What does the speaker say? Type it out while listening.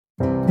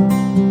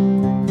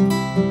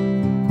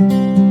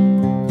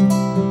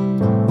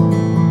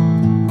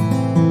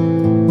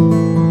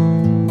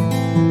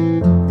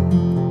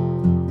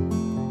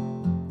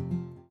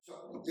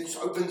Let's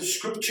open the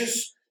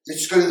scriptures.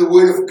 Let's go to the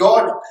Word of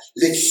God.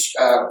 Let's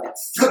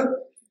flip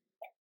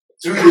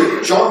through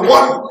to John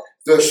 1,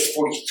 verse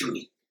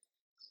 43.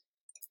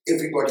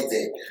 Everybody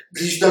there,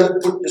 please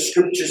don't put the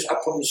scriptures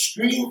up on the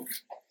screen.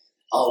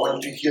 I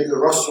want to hear the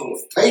rustle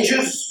of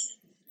pages.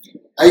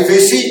 Hey,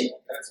 Vesey,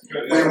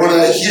 we want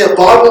to hear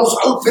Bibles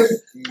open.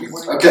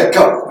 Okay,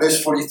 come,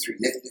 verse 43.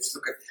 Let's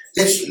look at.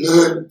 Let's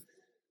learn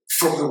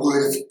from the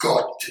Word of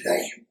God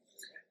today.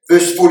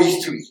 Verse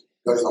 43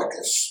 goes like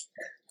this.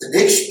 The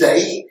next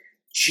day,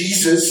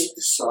 Jesus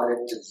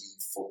decided to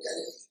leave for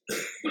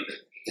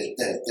Galilee.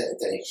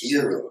 The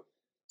hero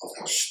of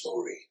our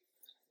story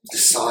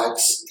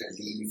decides to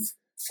leave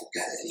for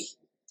Galilee.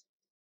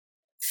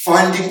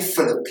 Finding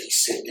Philip, he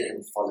said to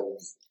him, "Follow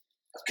me."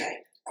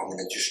 Okay, I'm going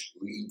to just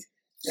read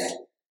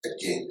that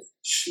again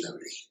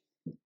slowly.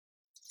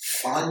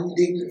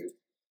 Finding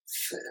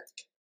Philip,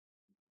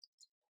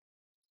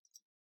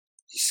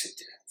 he said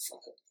to him,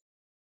 "Follow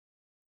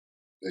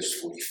me." Verse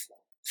 44.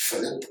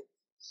 Philip,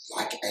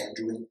 like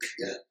Andrew and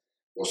Peter,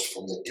 was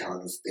from the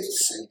town of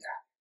Bethsaida.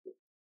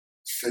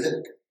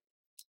 Philip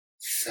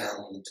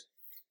found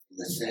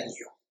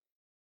Nathanael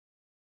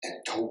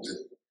and told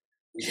him,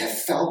 "We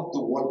have found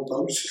the one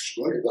Moses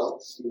wrote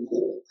about in the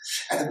law,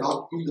 and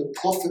about whom the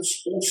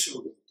prophets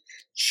also wrote,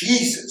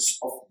 Jesus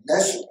of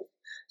Nazareth,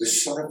 the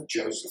son of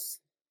Joseph."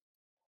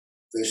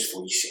 Verse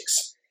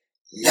 46.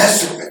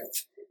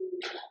 Nazareth.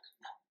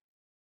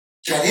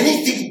 Can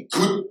anything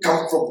good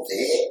come from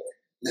there?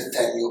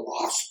 Nathanael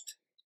asked.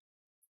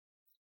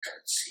 Come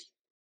and see,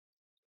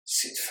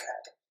 said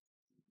Philip.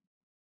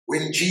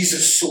 When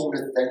Jesus saw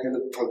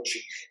Nathanael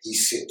approaching, he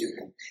said to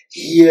him,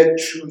 "Here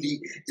truly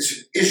is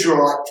an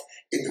Israelite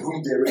in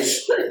whom there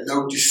is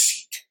no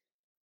deceit."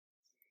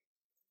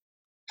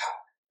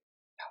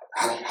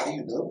 How do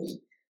you know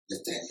me?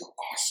 Nathanael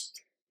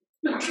asked.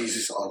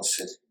 Jesus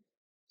answered,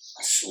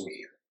 "I saw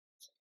you.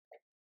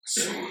 I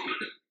saw you.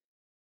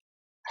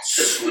 I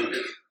saw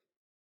you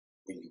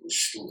when you were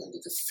still under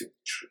the fig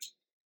tree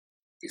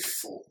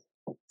before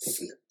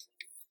Philip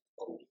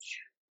called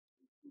you."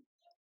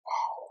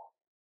 Wow.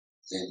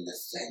 Then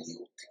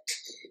Nathanael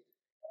declared,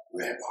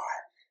 "Rabbi,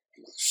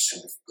 you are the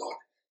Son of God.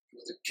 You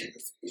are the King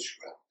of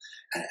Israel."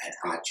 And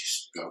I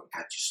just go,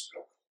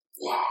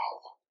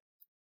 wow.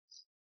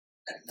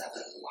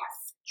 Another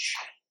life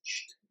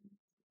changed.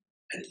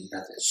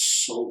 Another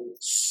soul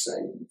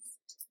saved.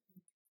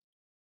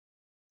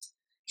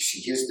 You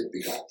see, here's the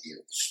big idea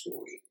of the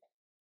story.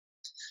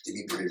 Let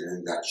me put it in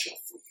a nutshell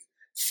for you.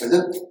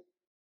 Philip,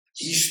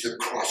 he's the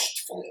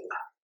Christ follower.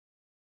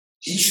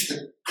 He's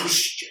the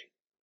Christian.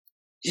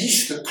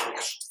 He's the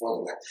Christ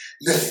follower.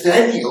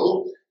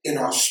 Nathanael, in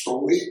our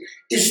story,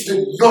 is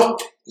the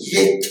not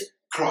yet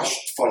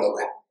Christ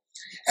follower.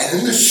 And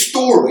in the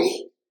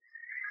story,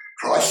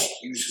 Christ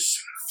uses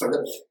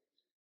Philip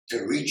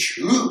to reach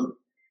who?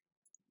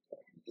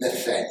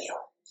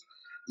 Nathanael.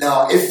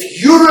 Now, if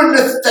you're a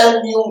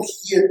Nathanael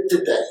here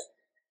today,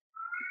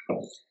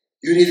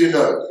 you need to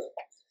know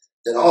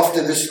that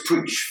after this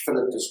preach,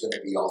 Philip is going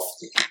to be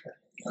after you.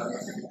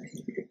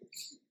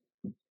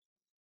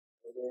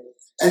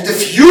 And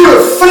if you're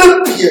a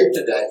Philip here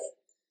today,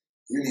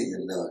 you need to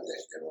know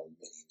that there are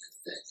many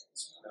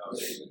Nathanaels.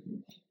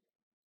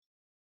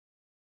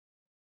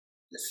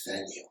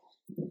 Nathanael,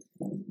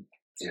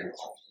 there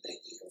are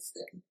many of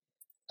them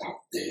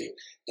out there,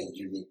 and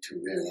you need to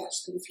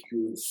realize that if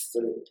you're a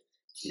Philip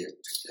here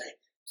today,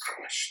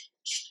 Christ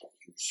wants to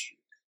use you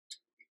to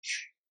reach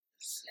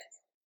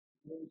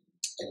Nathanael.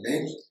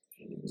 Amen?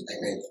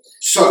 Amen.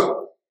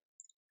 So,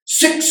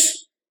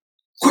 6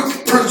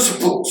 quick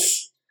principles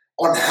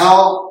on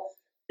how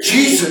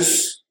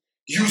Jesus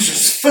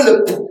uses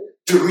Philip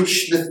to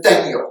reach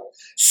Nathanael.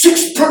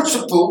 6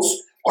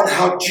 principles on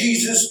how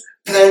Jesus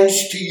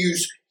plans to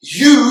use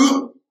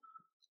you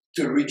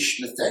to reach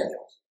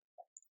Nathanael.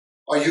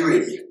 Are you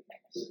ready?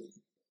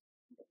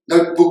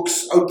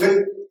 Notebooks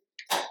open.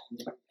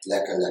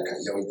 Lekker.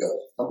 Here we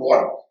go. Number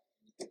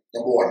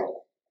one.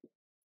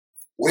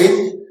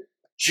 When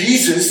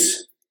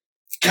Jesus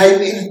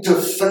came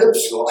into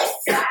Philip's life,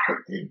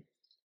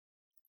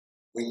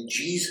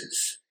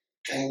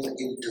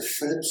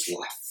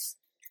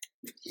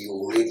 he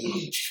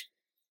already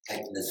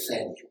had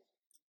Nathanael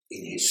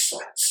in his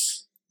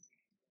sights.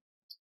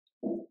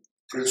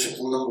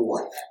 Principle number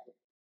 1.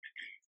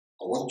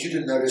 I want you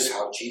to notice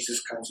how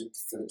Jesus comes into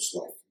Philip's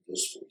life in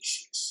verse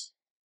 46.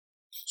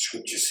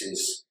 Scripture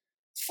says,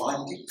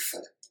 finding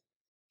Philip,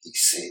 he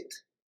said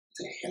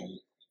to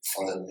him,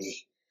 "Follow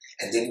me."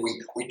 And then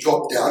we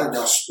drop down in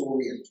our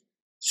story, and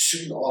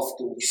soon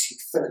after we see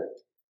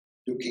Philip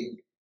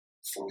looking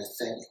for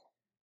Nathanael.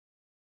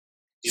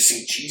 You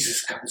see,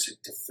 Jesus comes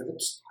into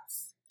Philip's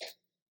life.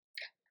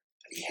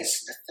 He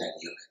has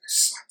Nathanael in his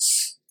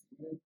sights.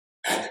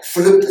 And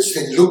Philip is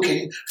then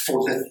looking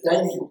for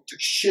Nathanael to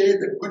share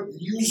the good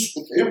news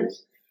with him.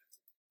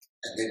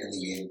 And then in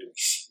the end, we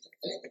see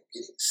Nathanael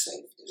getting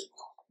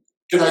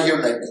Can I hear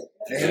an amen?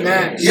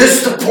 Amen.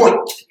 Here's the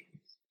point.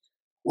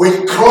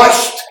 When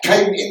Christ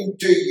came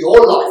into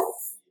your life,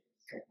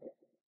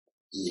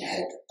 he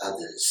had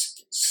others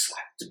in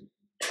sight.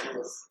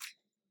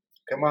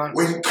 Come on.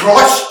 When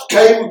Christ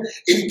came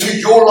into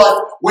your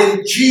life,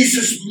 when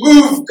Jesus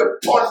moved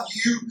upon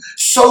you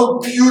so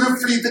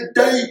beautifully the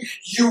day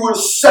you were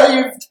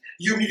saved,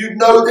 you need to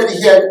know that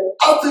he had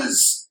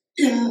others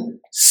in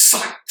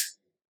sight.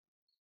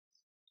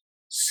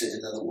 Said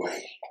another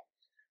way,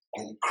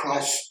 when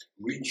Christ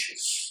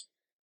reaches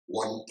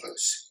one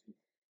person,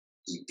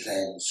 he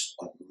plans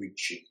on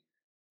reaching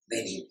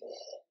many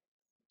more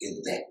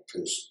in that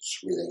person's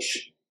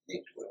relation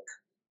network.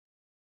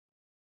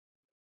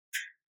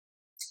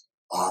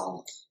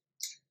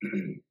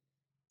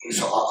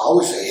 So I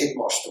was a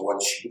headmaster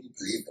once, you wouldn't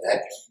believe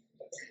that.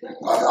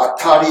 I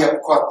tidy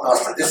up quite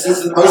nicely. This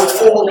is the most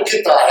formal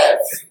kit I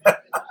have.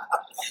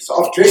 So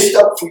I've dressed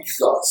up for you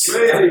guys.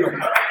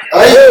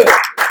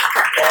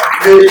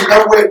 Hey, you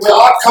know, where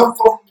I come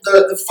from,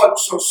 the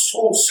folks are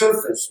all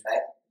surfers,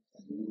 man.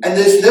 And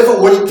there's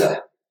never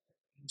winter.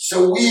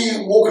 So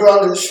we walk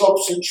around in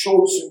slops and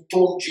shorts and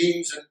torn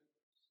jeans and,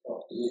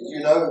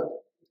 you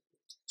know.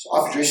 So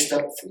I've dressed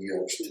up for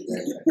you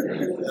today.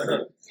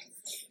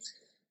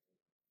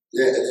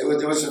 Yeah,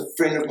 there was a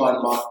friend of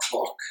mine, Mark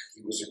Clark.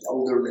 He was an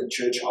elder in the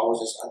church. I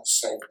was as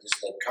unsaved as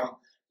they come.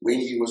 When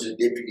he was a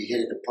deputy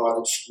head at a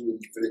private school in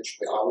the village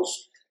where I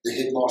was the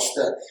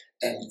headmaster,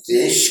 and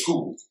their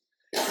school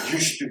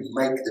used to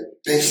make the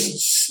best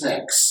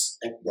snacks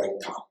at break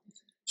time.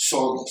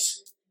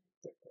 Samis.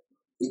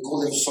 We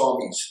call them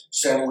samis,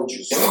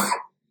 sandwiches,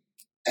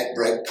 at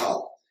break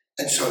time.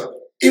 And so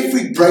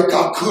every break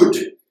I could,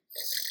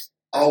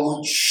 I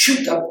would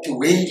shoot up to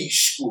Wendy's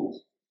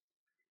school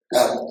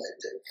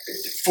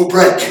for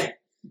break,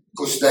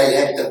 because they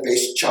had the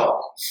best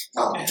chow,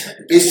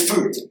 best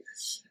food.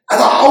 And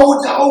I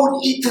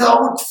would eat and I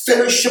would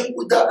fellowship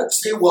with them and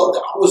say, well,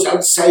 I was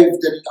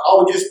unsaved and I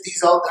would just,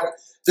 these are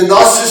the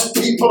nicest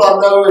people I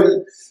know,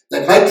 and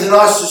they make the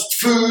nicest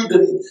food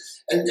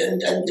and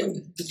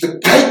the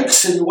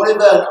cakes and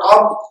whatever, and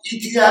I'm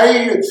eating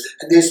and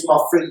there's my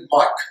friend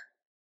Mike.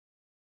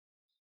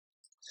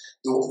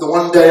 The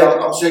one day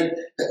I'm saying,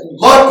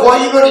 Mike, why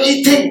are you not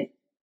eating?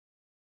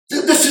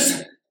 This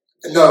is,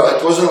 no,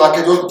 it wasn't like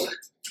it was,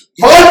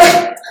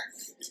 Mike!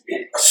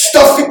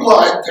 Stuff in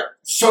my,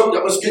 so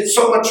I must get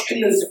so much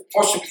in as I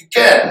possibly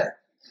can.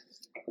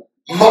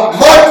 Mike,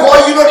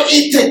 why are you not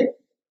eating?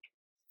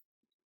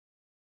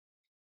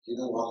 You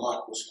know why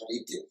Mike was not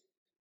eating?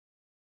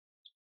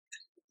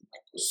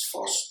 Mike was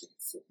fasting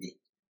for me.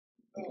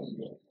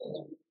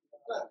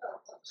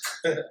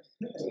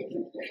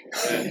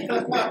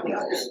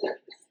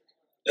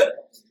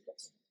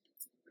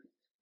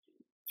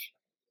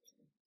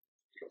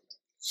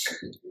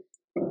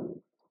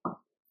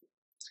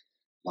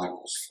 Mike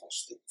was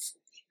fasting for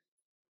me.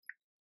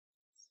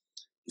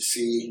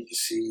 You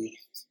see,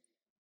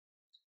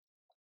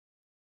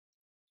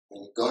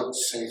 when God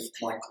saved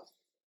Michael,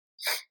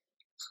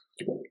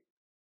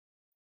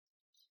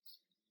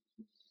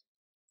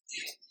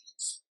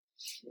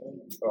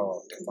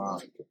 Oh, wow.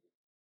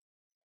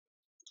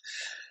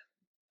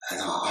 And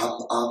I'm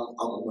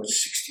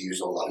almost 60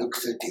 years old. I look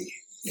 30.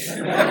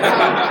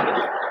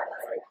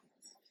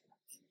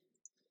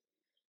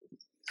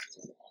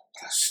 But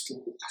I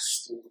still am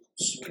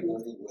so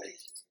blown away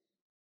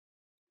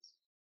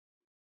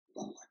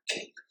by my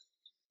King.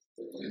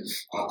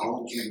 I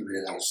want you to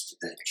realize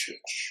today,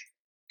 church,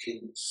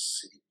 King's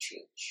City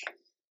Church,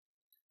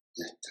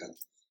 that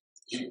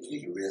you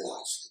need to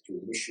realize that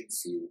your mission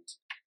field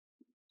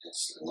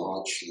has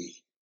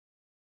largely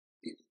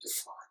been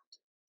defined.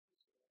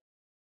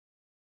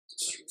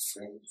 It's your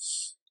friends,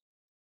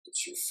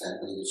 it's your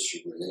family, it's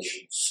your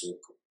relation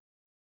circle.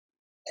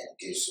 And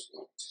guess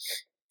what?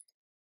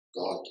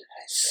 God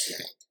has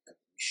set a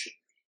mission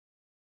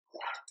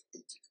right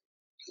into the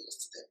middle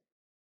of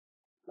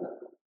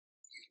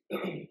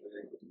them.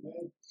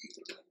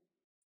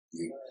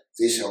 You.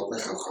 Wees help me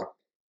gou.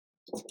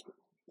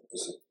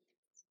 Is it?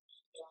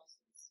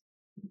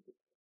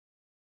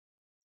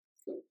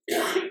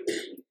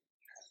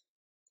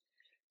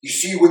 You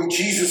see, when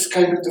Jesus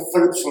came into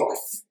Philip's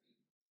life,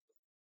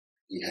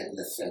 he had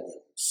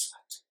Nathanael in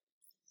sight.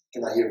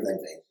 Can I hear an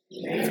amen?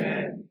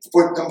 Amen.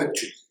 Point number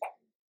 2.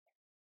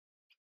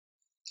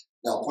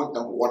 Now, point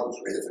number 1 was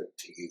relevant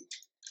to you.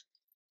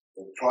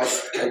 When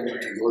Christ came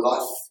into your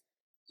life,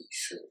 he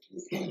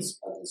certainly has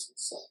others in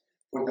sight.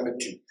 Point number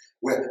 2.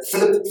 Where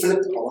Philip, I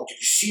want you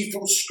to see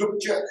from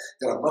Scripture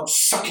that I'm not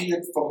sucking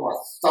it from my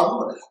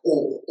thumb,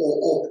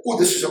 or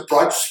this is a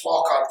bright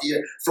spark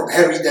idea from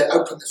Harry that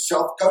opened the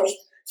South Coast.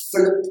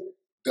 Philip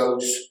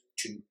goes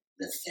to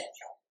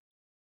Nathanael.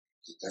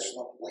 He does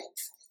not wait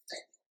for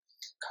Nathanael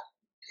to come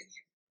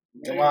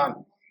to him. Come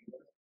on.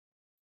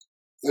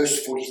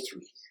 Verse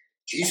 43.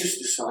 Jesus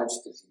decides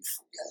to leave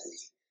for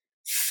Galilee.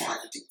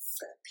 Finding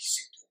Philip, he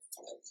said to him,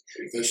 follow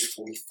me. Verse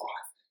 45.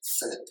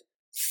 Philip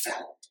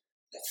found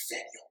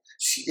Nathanael.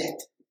 See that?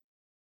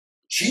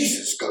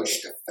 Jesus goes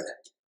to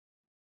Philip.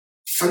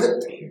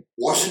 Philip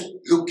wasn't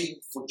looking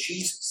for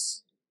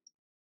Jesus.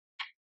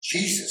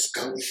 Jesus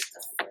goes to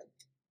Philip.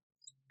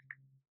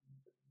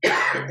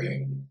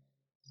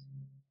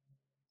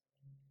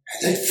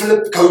 And then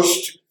Philip goes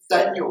to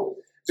Nathaniel.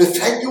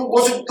 Nathaniel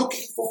wasn't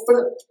looking for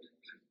Philip.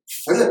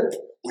 Philip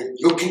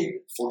went looking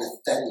for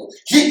Nathaniel.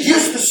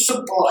 Here's the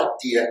simple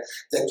idea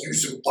that you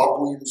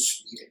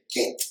Zimbabweans need to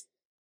get.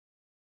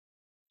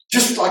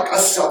 Just like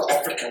us South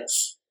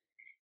Africans.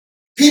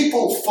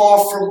 People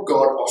far from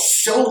God are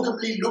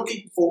seldomly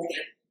looking for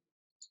Him.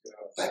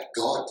 But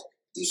God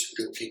is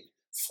looking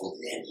for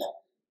them.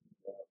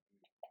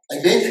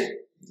 Amen?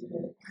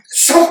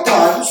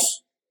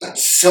 Sometimes, but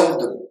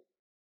seldom,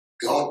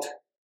 God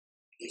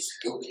is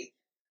looking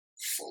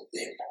for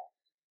them.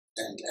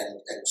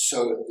 And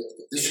so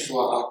this is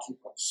why I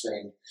keep on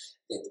saying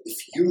that if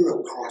you're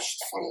a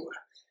Christ follower,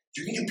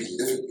 you need to be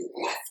living your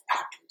life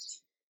outwardly.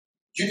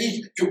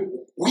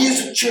 We as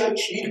a church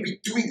need to be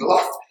doing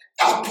life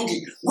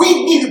outwardly.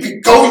 We need to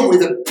be going where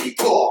the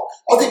people are.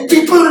 Are there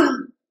people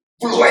in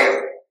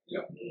Bulawayo?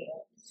 Yeah.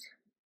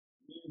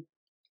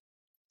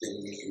 Then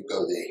we need to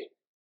go there.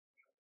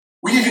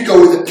 We need to go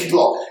where the people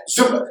are.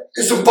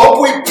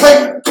 Zimbabwe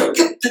playing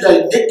cricket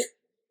today, Nick.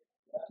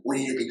 We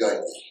need to be going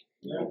there.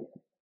 Yeah.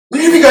 We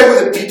need to be going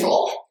where the people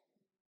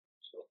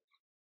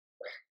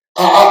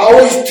are. I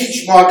always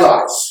teach my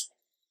guys.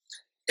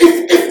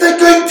 If they're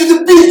going to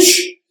the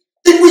beach,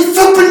 then we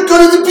flippin' go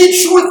to the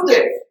beach with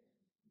them.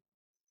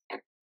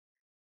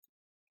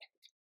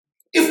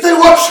 If they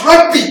watch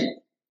rugby,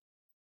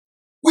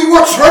 we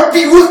watch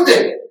rugby with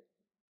them.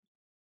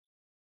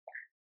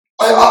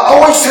 I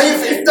always say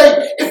if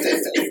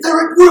they're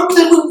at work,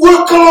 then we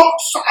work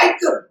alongside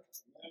them.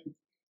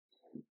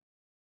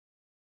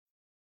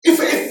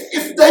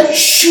 If they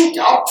shoot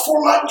out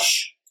for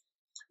lunch,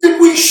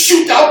 then we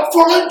shoot out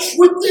for lunch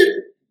with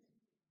them.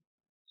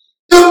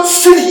 Don't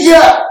sit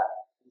here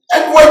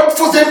and wait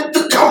for them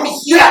to come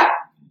here.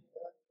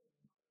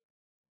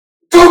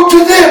 Go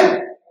to them.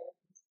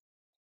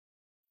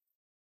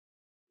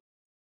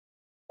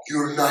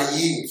 You're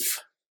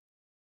naive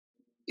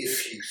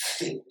if you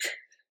think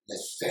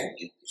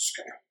Nathaniel is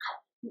going to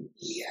come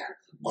here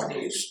on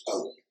his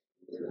own.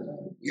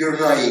 You're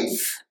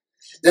naive.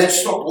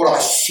 That's not what I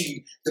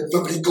see the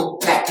biblical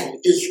pattern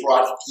is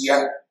right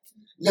here.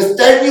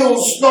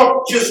 Nathaniel's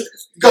not just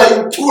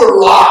going to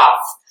arrive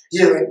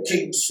here at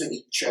King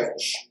City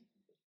Church.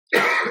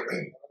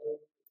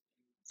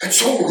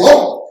 It's all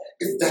wrong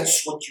if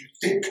that's what you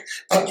think.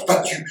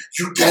 But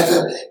you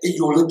gather in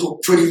your little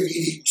prayer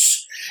meetings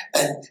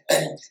and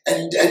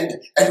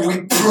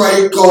we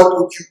pray, God,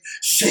 would you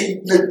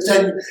send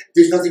Nathaniel?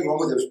 There's nothing wrong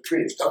with those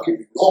prayers, don't get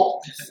me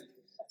wrong.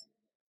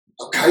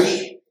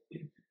 Okay?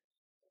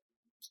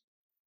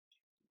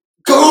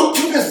 Go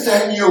to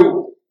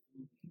Nathaniel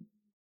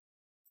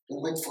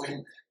and wait for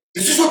him.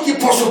 This is what the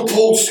Apostle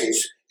Paul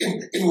says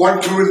in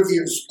 1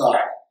 Corinthians 9.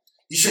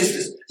 He says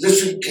this,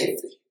 listen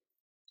carefully.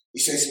 He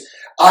says,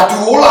 I do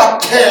all I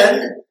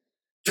can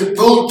to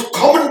build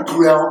common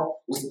ground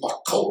with my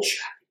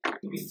culture. To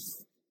win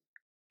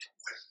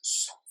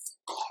some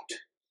for God.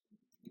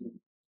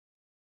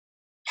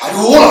 I do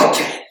all I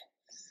can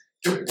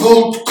to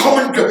build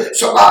common ground.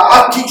 So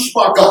I teach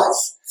my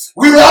guys.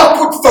 We're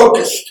outward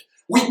focused.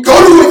 We go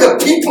to where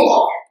the people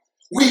are.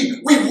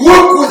 We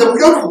work with them. We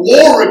don't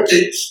war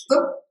against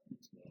them.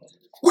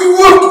 We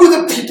work with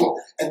the people.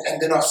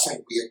 And then I say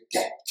we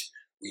adapt.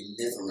 We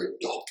never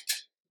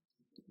adopt.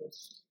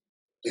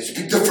 There's a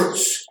big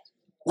difference.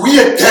 We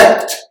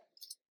adapt.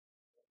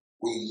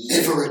 We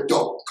never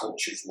adopt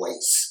culture's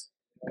ways.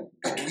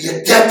 But we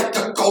adapt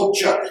the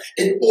culture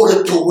in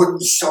order to win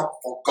some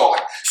for God.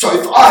 So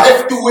if I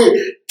have to wear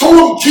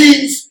torn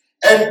jeans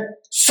and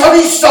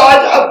sunny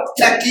side up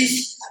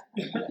khakis,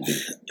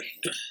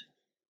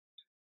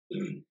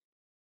 and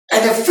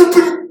a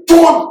flippin'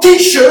 torn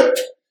t-shirt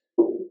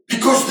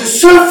because the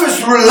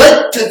surfers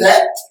relate to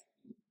that,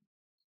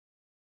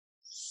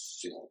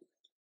 in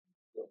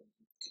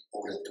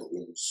order to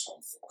win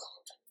some for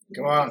God.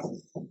 Come on.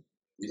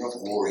 We're not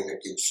warring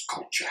against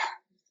culture.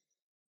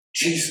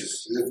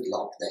 Jesus lived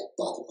like that,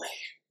 by the way.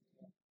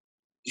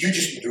 You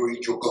just need to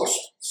read your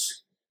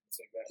Gospels.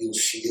 You'll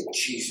see that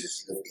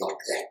Jesus lived like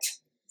that.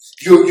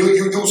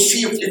 You'll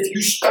see if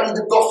you study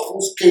the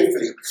Gospels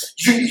carefully,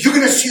 you're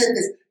going to see that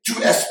there's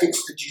two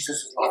aspects to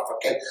Jesus' life,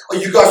 okay? Are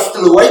you guys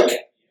still awake?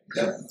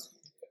 Yeah.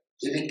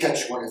 Let me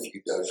catch one of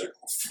you dozing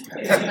off.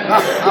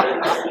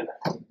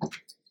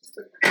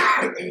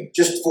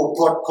 Just for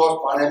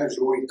podcast, my name is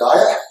Rory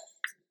Dyer.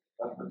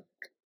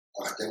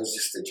 That was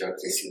just a joke,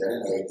 Casey. I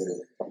didn't know you did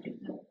it.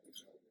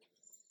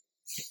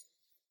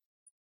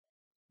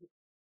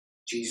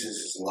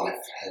 Jesus'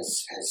 life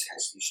has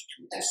these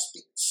two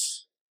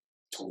aspects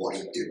to what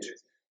he did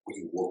when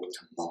he walked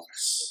among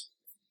us.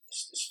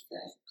 It's this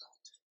man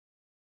God.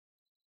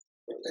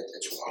 But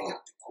that's what I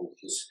like to call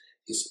his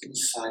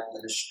inside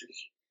ministry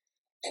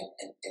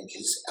and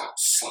his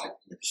outside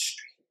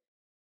ministry.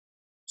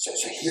 So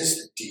here's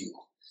the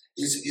deal.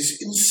 His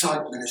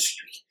inside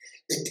ministry,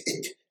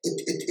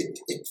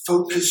 it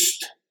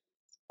focused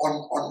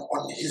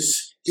on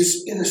his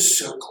his inner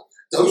circle,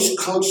 those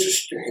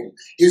closest to him,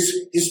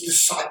 his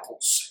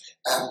disciples,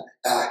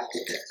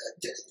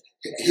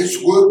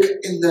 his work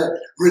in the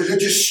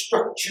religious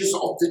structures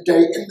of the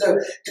day,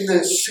 in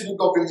the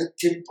synagogue, in the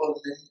temple,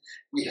 and then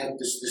we have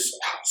this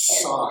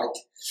outside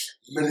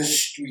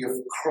ministry of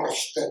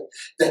Christ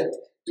that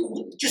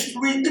just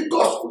read the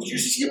Gospels, you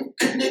see him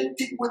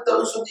connecting with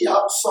those on the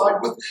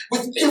outside,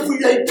 with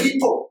everyday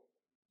people.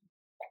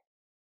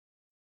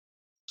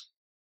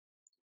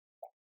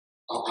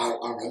 I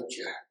wrote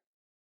here,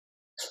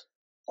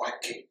 my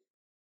king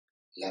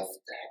loved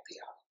the happy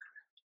hour.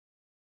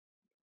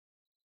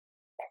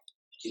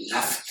 He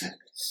loved them.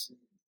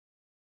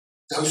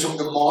 Those on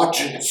the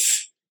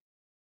margins,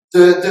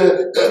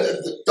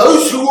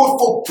 those who were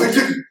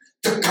forbidden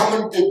to come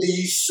into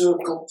these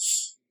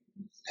circles.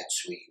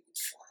 That's where you would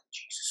find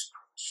Jesus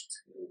Christ.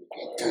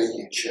 I'm telling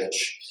you, church,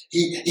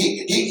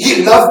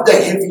 he loved the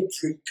heavy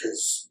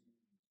drinkers.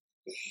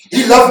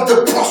 He loved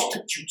the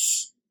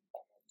prostitutes.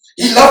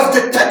 He loved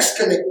the tax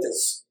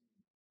collectors.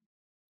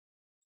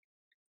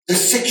 The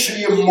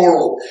sexually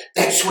immoral.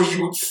 That's where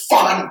you would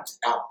find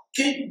our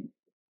king.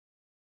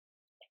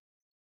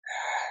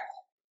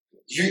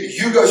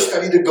 You go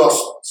study the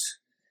Gospels.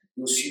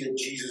 You'll see that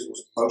Jesus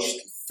was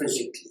mostly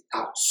physically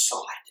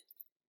outside.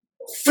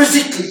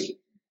 Physically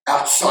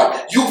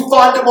outside. You'll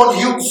find him on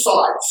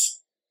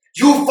hillsides.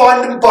 You'll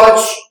find him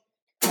by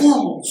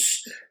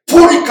pools,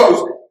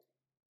 porticos,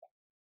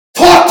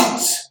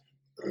 parties.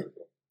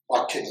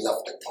 My kid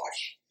loved the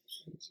party.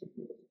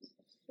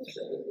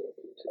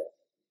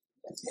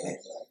 Yeah.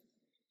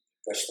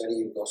 Go study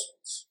your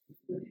Gospels.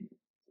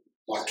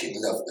 My king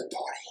loved the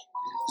party.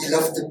 He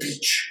loved the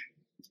beach.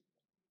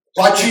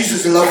 My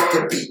Jesus loved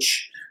the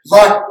beach.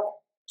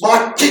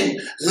 My king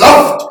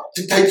loved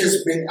to take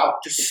his men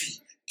out to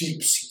sea,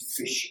 deep sea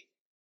fishing.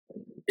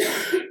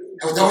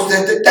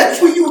 That's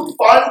where you would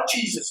find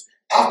Jesus,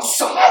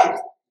 outside.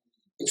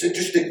 It's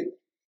interesting.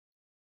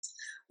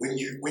 When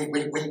you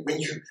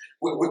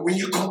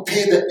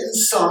compare the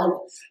inside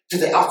to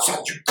the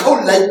outside, you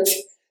collate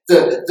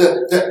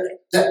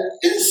the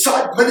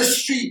inside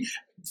ministry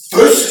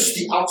versus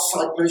the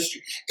outside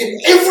ministry. In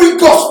every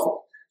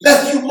gospel,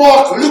 Matthew,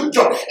 Mark, Luke,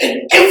 John,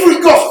 in every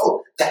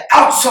gospel, the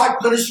outside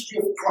ministry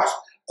of Christ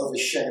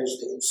overshadows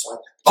the inside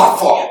by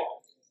far.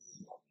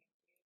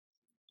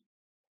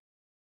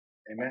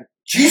 Amen.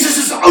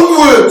 Jesus' own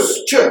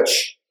words,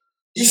 church.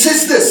 He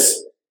says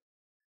this,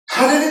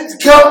 I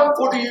didn't come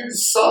for the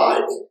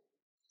inside.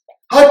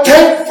 I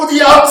came for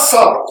the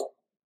outside.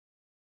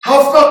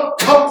 I've not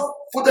come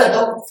for the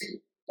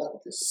healthy,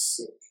 but the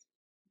sick.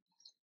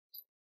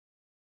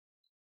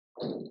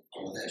 I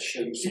want to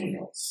show you something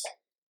else.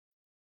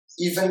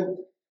 Even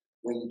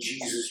when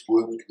Jesus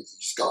worked with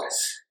these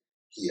guys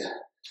here,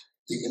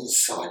 the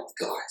inside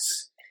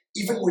guys,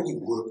 even when he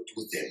worked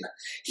with them,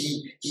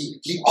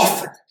 he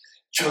often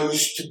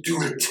chose to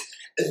do it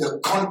in the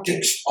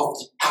context of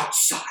the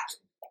outside.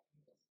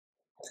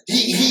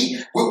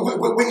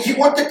 When he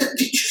wanted to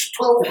teach his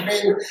 12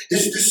 men,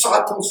 his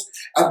disciples,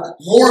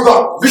 more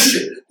about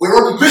mission, where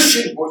on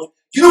mission was,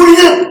 you know what he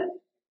did?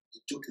 He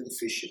took them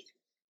fishing.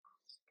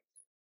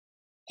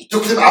 He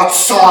took them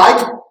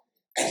outside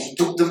and he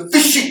took them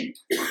fishing.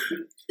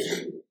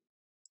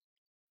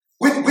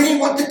 When he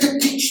wanted to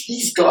teach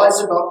these guys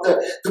about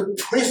the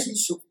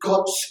presence of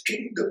God's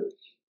kingdom,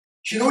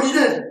 you know what he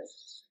did?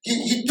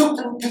 He took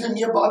them to the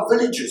nearby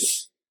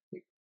villages.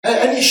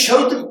 And he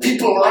showed them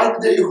people lying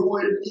there who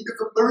were in need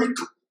of a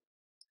miracle.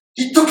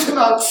 He took them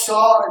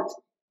outside.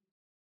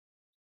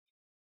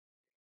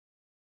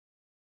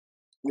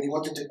 When he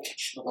wanted to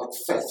teach them about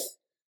faith,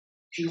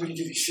 you know what he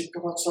did? He said,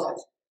 come outside.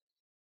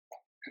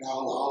 And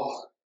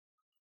I'll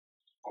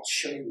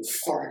show you a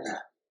foreigner,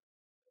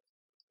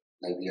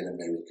 maybe an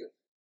American,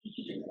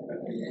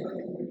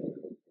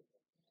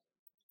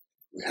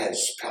 who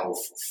has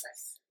powerful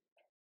faith.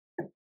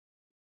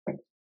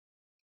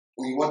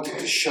 When he wanted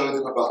to show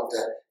them about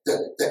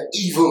the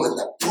evil and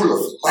the pull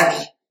of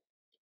money,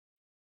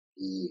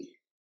 he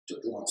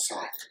took them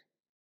outside.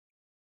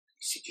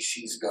 He said, you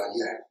see this guy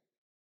here?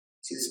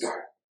 See this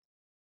guy?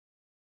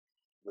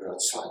 We're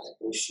outside. That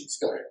boy, see this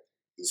guy?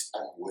 He's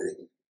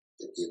unwilling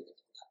to give it.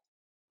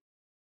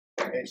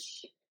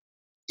 Yes.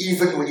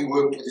 Even when he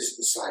worked with his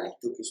Messiah, he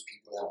took his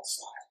people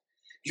outside.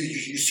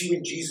 You see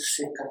when Jesus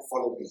said, come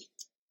follow me,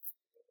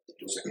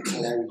 it was a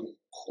clarion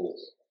call.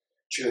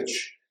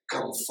 Church,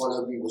 come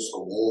follow me was a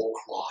war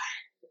cry.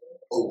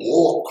 A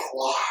war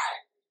cry.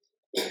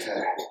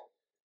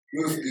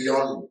 Move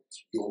beyond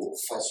your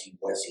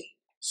fuzzy-wuzzy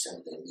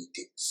Sunday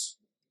meetings.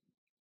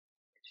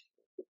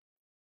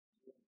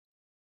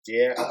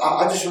 Yeah.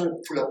 I just want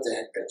to pull up the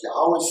handbag. I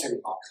always say to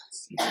my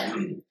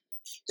guys,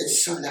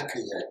 it's so lekker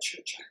here at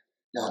church.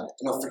 Now,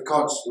 in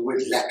Afrikaans, the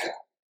word lekker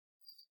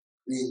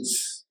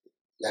means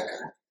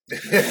lekker.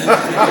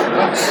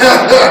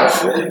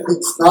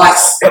 It's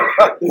nice.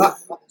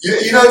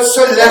 You know, it's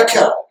so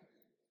lekker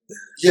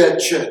here at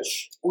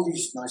church. All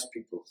these nice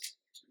people.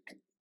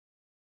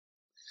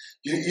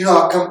 You know,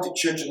 I come to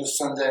church on a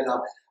Sunday and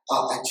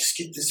I just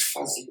get this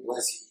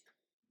fuzzy-wuzzy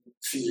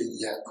feeling,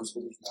 yeah, because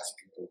all these nice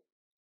people,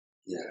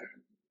 yeah.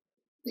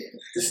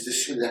 This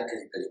is so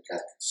lekker by die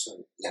kerk, so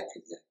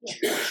lekker here.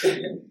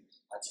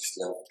 I just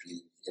love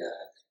being here,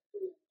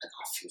 and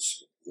I feel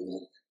so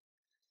warm,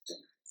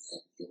 and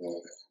you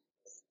know,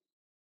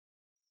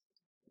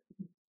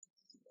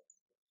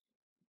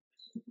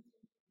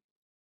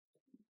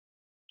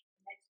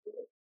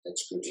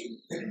 that's good.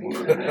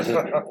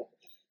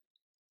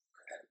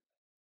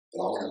 But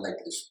I want to make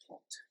this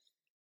point.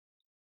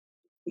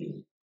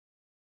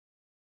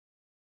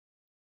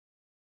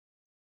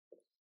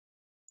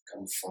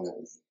 Come follow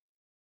me.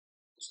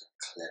 There's a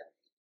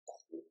clarity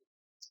call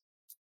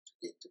to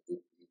get the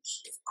good news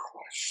of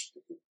Christ,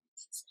 the good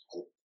news of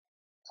hope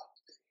out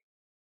there.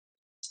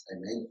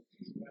 Amen.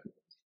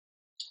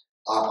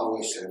 I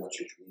always say in my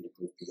church, we need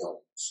to move beyond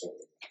so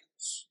many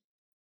things.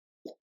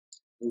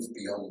 Move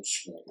beyond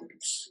small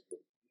groups.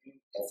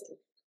 Have to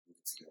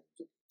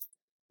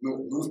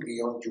move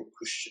beyond your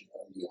Christian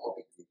only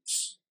hobby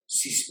groups.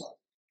 Cisma.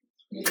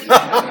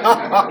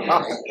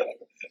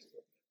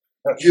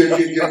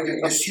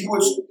 You see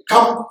what's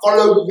come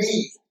follow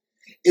me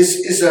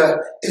is a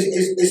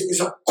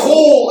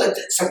call,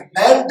 it's a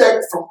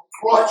mandate from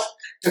Christ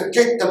to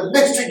get the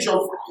message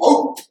of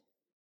hope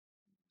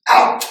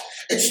out.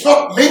 It's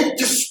not meant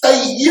to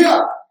stay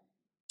here.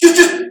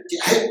 Just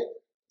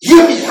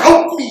hear me,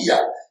 help me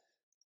here.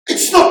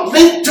 It's not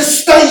meant to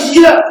stay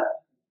here.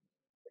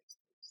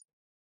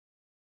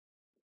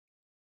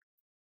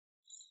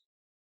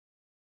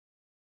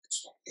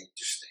 It's not meant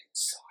to stay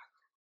inside.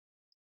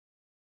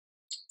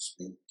 It's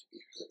meant to be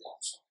heard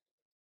outside.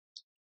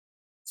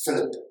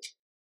 Philip,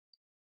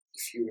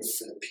 if you were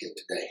Philip here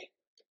today,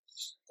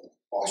 I'm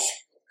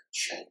asking you to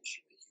change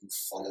you. Are you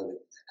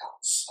following the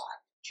outside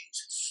of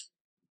Jesus?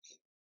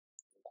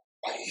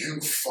 Are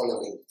you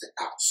following the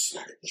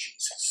outside of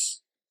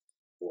Jesus?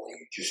 Or are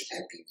you just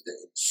happy with the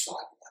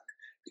inside one?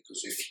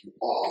 Because if you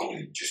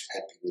are just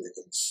happy with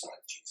the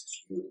inside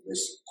Jesus, you're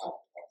missing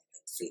out on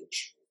an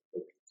adventure.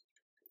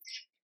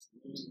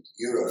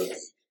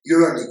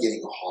 You're only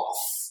getting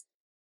half.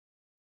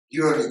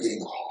 You're only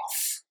getting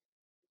half.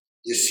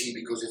 You see,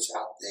 because it's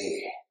out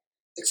there.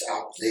 It's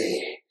out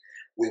there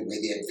where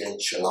the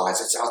adventure lies.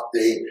 It's out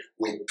there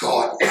where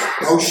God is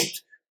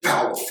most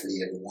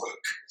powerfully at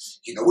work.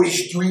 You know what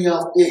he's doing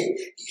out there?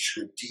 He's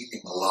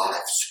redeeming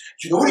lives.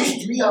 You know what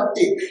he's doing out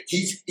there?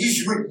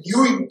 He's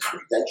renewing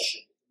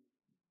creation.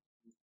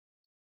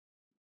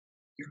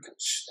 You can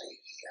stay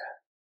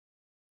here.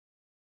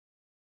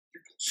 You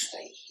can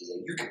stay here.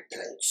 You can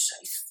play it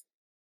safe.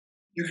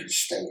 You can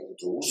stay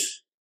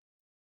indoors.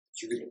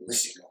 But you're going to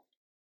miss out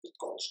with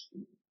God's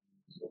doing.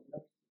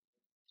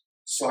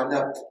 Sign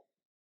up.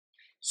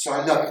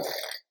 Sign up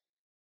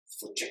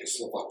for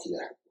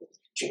Czechoslovakia,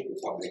 Czech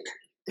Republic.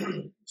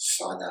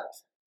 Sign up.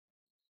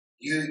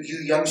 You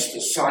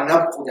youngsters, sign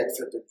up for that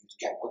flipping youth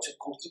camp. What's it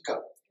called?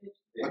 ECO.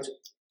 What's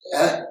it?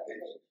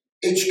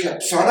 Edge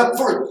camp. Sign up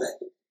for it, man.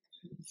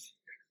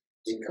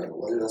 ECO.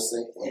 What did I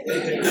say?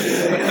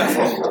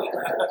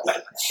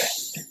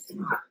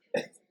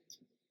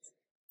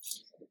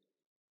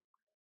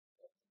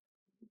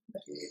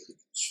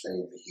 Stay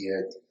over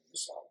here.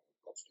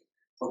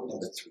 Point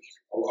number 3.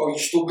 Oh, you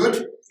still good?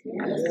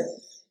 Yeah.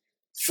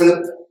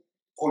 Philip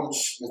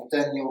points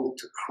Nathaniel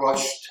to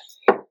Christ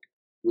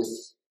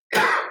with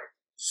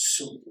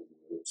simple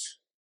words.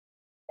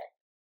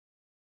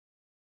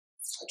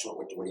 That's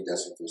what he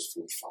does in verse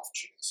 45.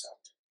 Check this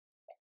out.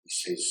 He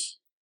says,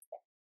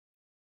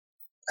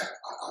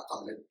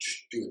 I'm going to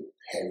just do it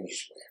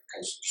Harry's way.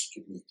 Okay, so just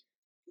give me.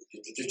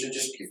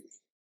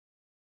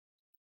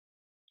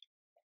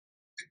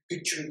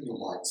 Picture in your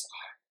mind's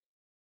eye.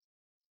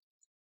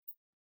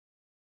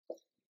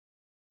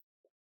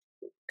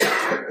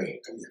 Come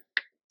here.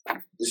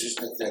 This is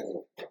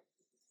Nathaniel.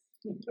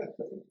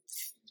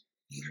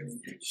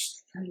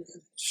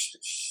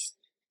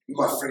 You're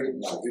my friend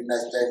now. You're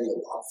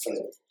Nathaniel. I'm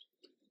Philip.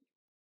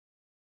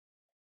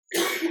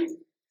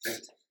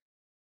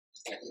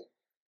 Nathaniel.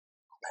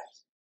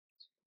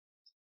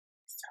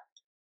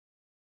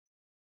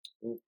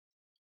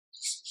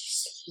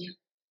 He's here.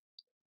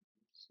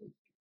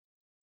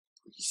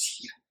 He's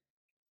here.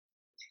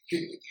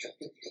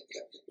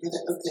 You know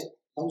that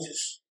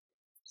Moses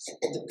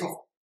and the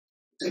prophet,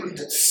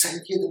 the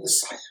Savior, the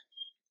Messiah.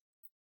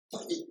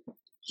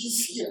 He's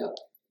here.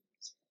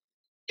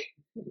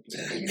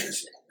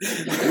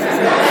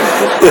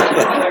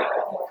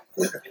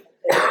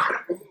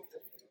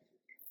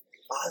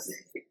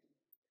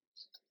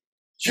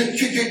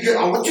 I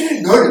want you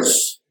to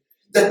notice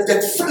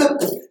that Philip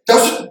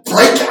doesn't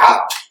break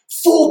out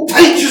 4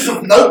 pages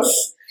of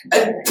notes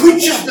and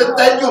preaches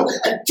Nathaniel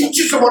and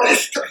teaches him on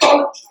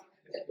eschatology.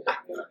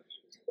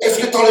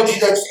 Eschatology,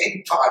 that's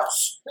end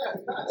times.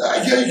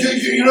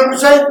 You know what I'm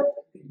saying?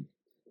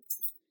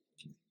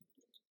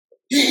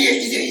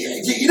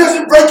 He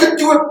doesn't break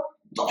into a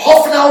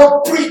half an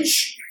hour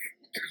preach.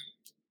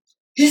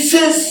 He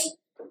says,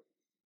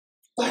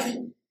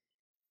 buddy,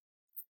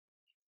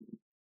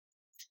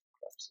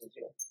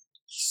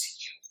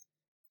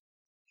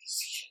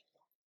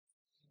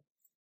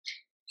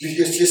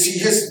 You see,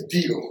 here's the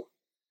deal.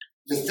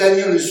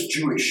 Nathaniel is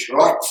Jewish,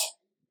 right?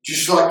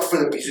 Just like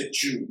Philip is a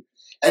Jew.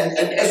 And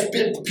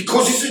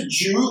because he's a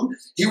Jew,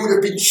 he would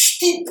have been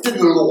steeped in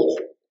the law.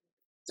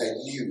 They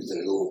knew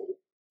the law.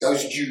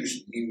 Those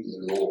Jews knew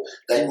the law.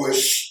 They were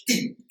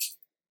steeped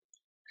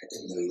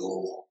in the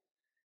law.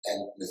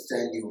 And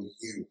Nathaniel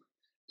knew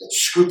that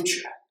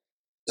Scripture,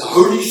 the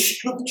Holy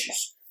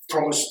Scriptures,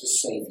 promised the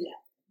Savior.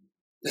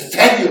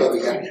 Nathaniel over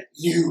here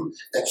knew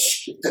that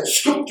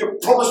Scripture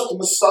promised the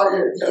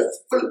Messiah. And here's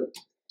Philip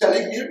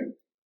telling him,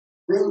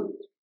 bro,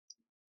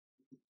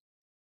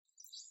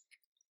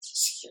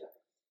 he's here.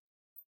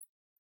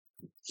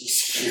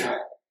 He's here.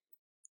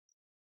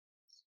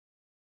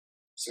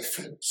 So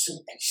Philip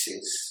simply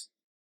says,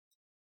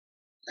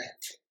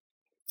 mate,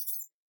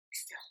 we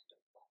found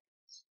him.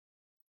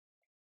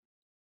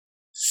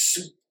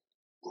 Simple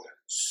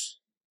words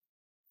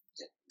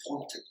that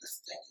pointed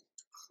Nathaniel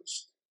to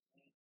Christ.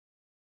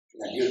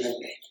 Can I hear that,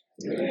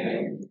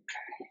 man?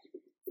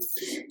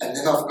 Okay. And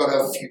then I've got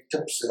a few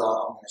tips that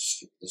I'm going to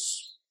skip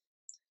this.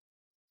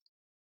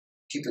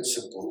 Keep it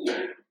simple.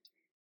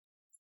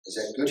 Is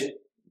that good?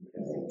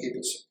 Keep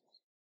it simple.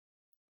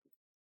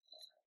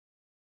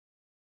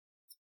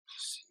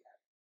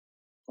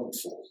 Point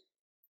 4.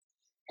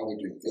 How are we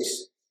doing this?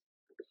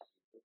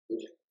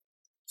 Good.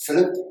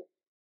 Philip,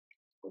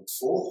 point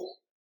 4,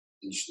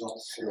 he's not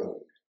thrown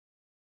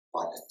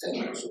by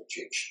Nathaniel's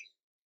objection.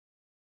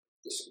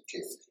 Listen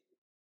carefully.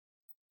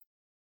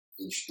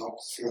 He's not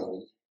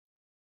thrown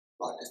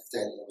by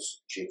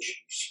Nathaniel's objection.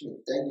 You see,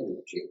 Nathaniel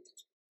objected.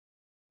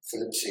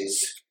 Philip says,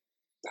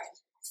 right,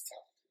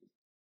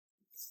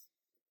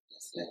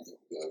 Nathaniel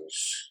goes,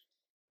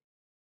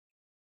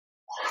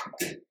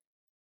 what?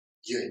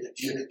 You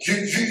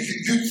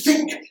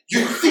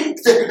think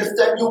that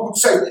Nathaniel would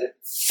say,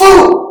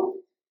 fool!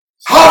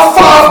 How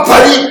far,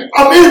 buddy?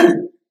 I'm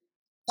in!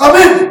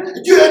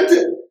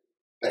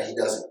 But he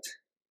doesn't.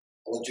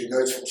 I want you to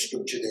notice from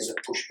Scripture there's a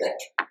pushback.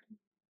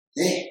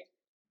 Yeah.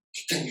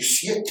 Can you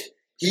see it?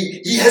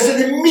 He has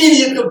an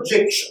immediate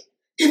objection.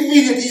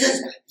 Immediate. He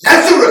says,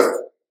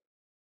 Nazareth!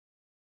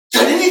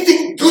 Can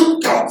anything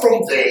good come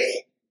from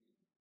there?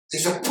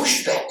 There's a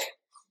pushback.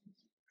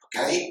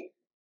 Okay?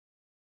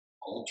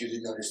 I want you to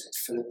notice that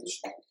Philip is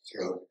not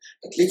thrown.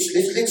 But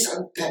let's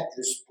unpack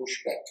this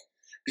pushback.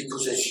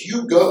 Because as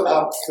you go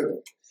out,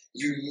 Philip,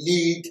 you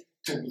need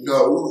to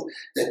know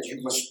that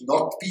you must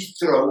not be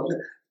thrown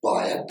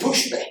by a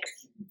pushback.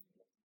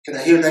 Can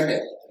I hear an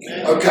amen?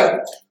 Yeah. Okay.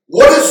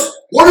 What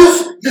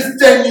does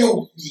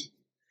Nathaniel mean?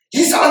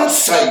 He's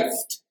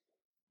unsaved.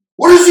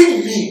 What does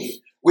he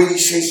mean when he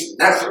says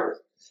Nazareth?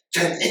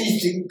 Can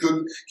anything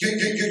good?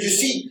 You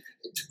see,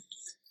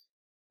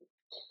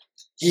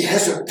 he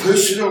has a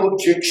personal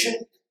objection,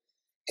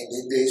 and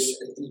then there's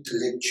an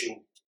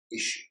intellectual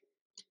issue.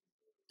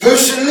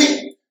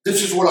 Personally,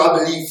 this is what I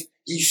believe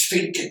he's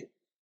thinking.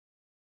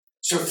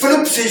 So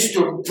Philip says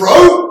to him,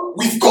 bro,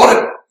 we've got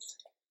him.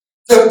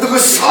 The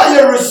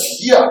Messiah is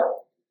here.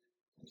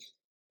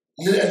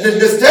 And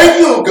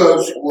Nathaniel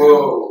goes,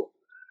 whoa,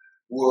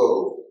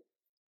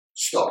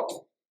 stop,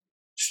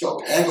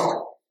 hang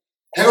on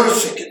a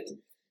second.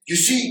 You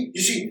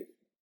see,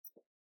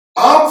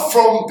 I'm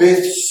from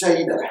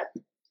Bethsaida.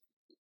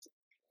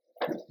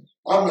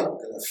 I'm not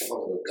going to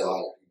follow a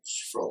guy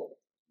who's from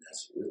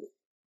Nazareth.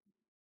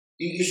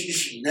 You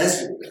see,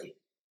 Nazareth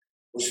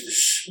was the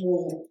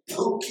small,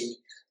 pokey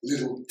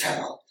little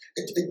town.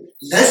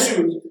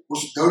 Nazareth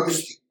was known as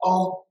the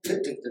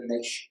armpit of the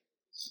nation.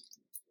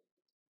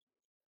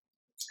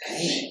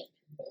 Hey.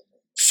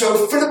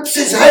 So Philip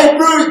says, hey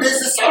bro,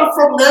 there's a son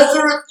from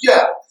Nazareth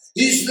here.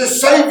 He's the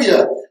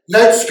Savior.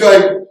 Nat's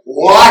going,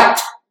 what?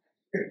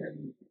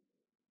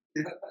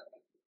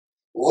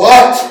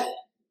 What?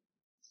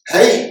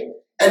 Hey,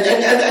 and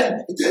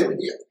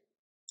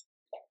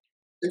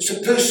it's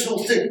a personal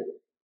thing.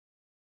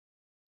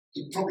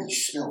 He probably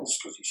smells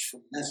because he's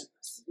from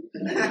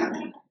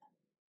Nazareth.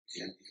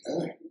 Yeah, you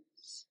know.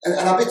 And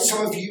I bet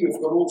some of you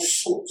have got all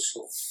sorts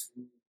of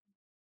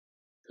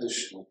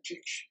personal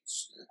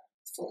objections to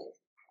following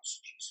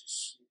Christ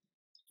Jesus.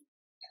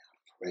 And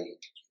I pray that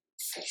you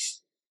would face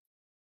them,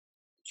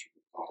 that you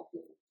would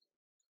Bible.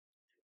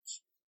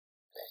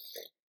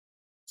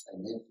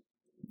 Amen.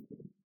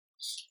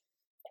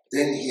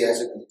 Then he has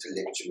an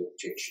intellectual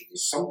objection.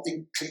 There's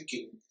something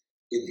clicking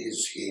in his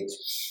head.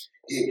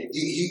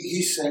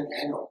 He's saying,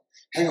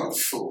 hang on,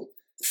 fool,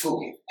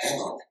 hang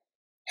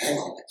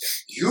on.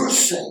 You're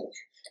saying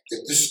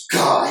that this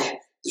guy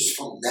is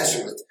from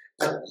Nazareth,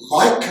 but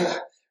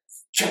Micah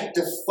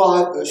chapter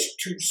 5 verse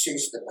 2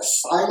 says the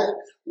Messiah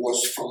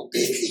was from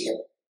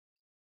Bethlehem.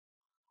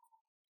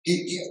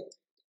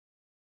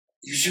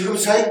 You see what I'm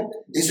saying?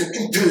 There's an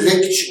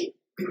intellectual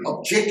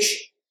objection.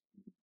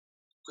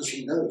 Because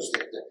he knows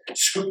that the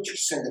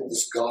scriptures say that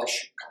this guy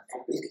should come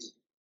from Bethlehem.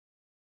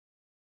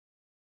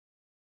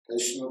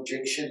 Personal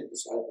objection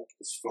is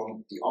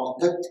from the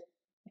armpit.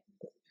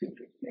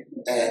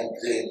 And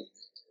then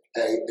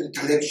an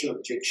intellectual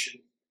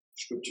objection,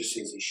 scripture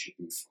says he should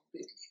be from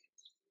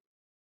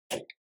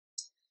Bethlehem.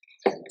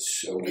 And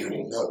so we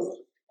will know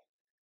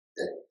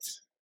that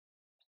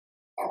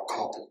our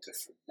carpenter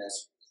from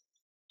Nazareth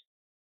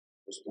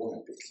was born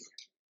in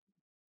Bethlehem.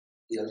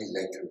 He only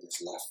later in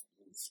his life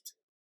moved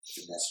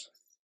to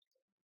Nazareth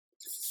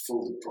to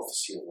fulfill the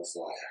prophecy of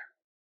Isaiah,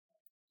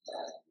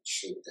 which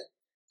showed that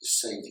the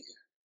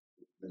Savior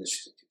would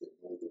minister to the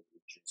northern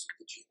regions of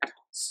the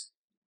Gentiles.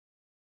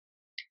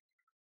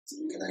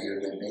 Can I hear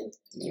an amen?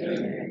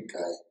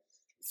 Okay.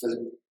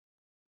 Philip.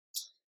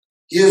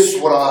 Here's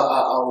what I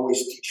always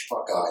teach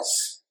my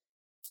guys.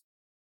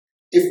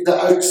 If the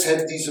Oaks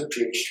have these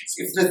objections,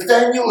 if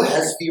Nathaniel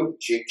has the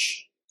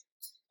objection,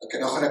 okay,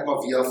 nou gaan ek maar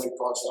weer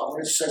Afrikaans. I'm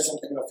going to say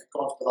something in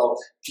Afrikaans, but I'll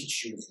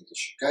teach you in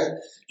English, okay?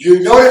 You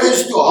know what it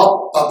is to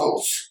hop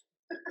bubbles.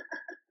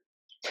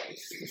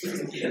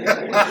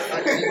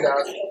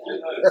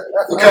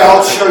 Okay,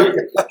 I'll show you.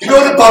 You know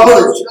what a bubble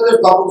is? You know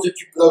those bubbles that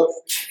you blow?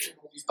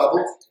 These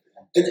bubbles?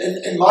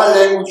 In my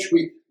language,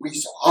 we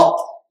say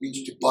hop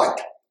means to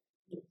bite.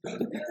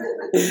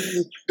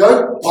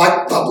 Don't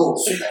bite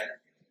bubbles, man.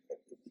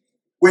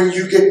 When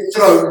you get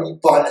thrown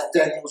by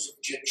Nathaniel's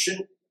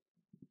objection,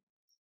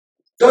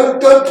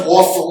 don't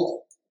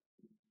waffle.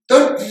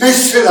 Don't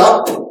mess it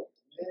up.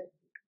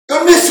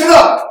 Don't mess it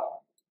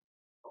up.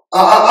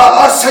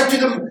 I say to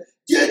them,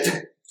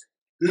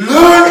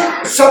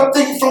 learn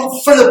something from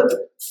Philip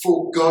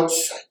for God's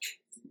sake.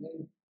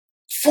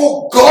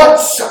 For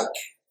God's sake.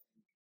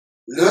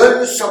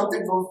 Learn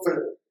something from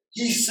Philip.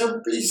 He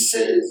simply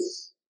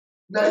says,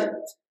 Nate,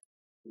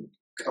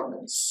 come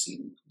and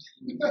see.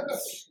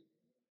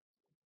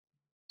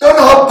 Don't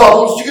have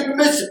bubbles, you can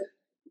miss it.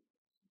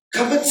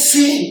 Come and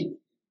see.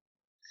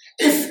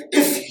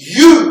 If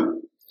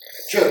you,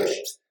 church,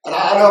 and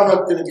I'm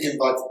not going to be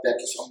invited back,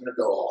 so I'm going to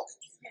go hard.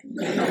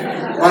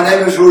 My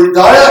name is Rory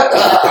Dyer.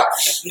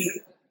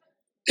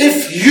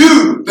 If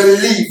you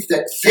believe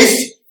that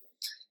Vesey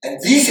and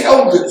these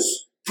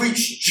elders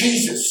preach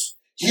Jesus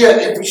here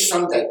every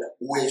Sunday,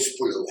 where's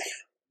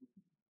Bulawayo?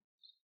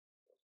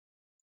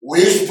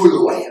 Where's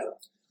Bulawayo?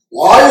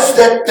 Why is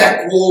that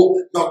back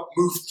wall not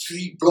moved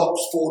 3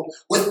 blocks forward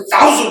with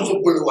thousands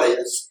of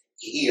Bulawayas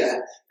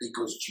here?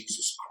 Because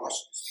Jesus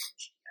Christ is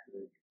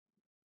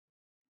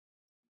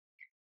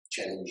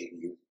challenging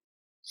you.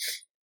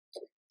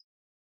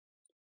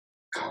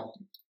 Come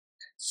and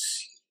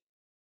see.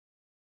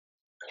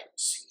 Come and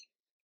see.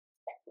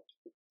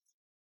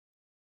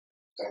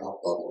 Don't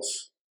have bubbles.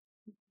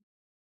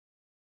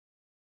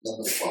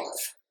 Number 5,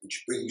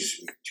 which brings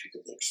me to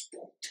the next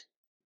point.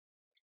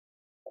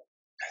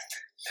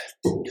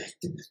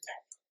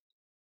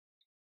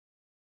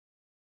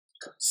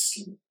 Come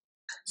see.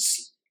 Come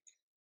see.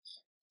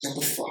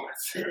 Number 5.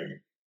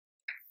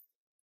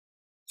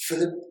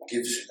 Philip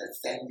gives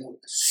Nathaniel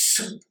a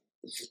simple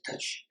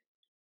invitation.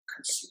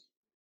 Come see.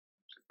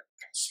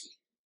 Come see.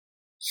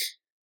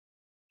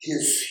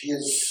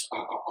 Here's I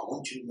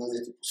want you to know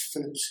that it was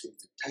Philip's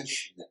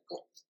invitation that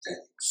got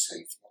Nathaniel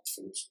saved, not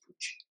Philip's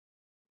preaching.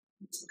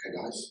 Okay,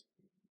 guys?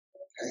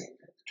 Okay?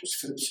 It was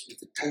Philip's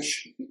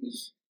invitation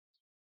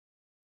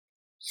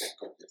that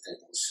got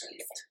Nathaniel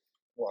saved.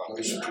 Wow. Not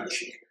his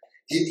preaching.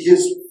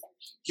 Here's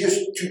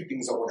 2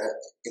 things I want to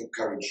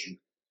encourage you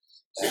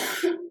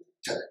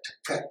to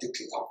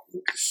practically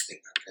outwork this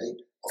thing, okay,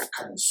 of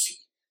come and see.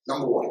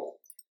 Number 1,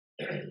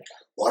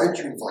 why don't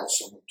you invite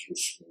someone to your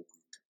small group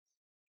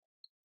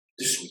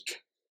this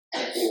week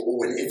or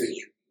whenever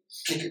you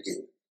pick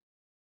again?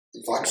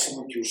 Invite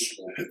someone to your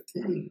small group.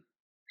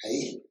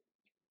 Okay?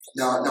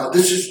 Now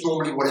this is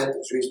normally what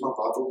happens. Where's my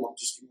Bible? I'm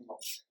just giving my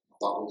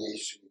Bible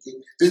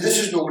there. This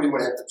is normally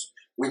what happens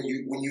when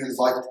you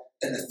invite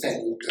a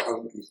Nathaniel to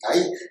home group.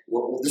 Hey?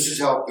 Well, this is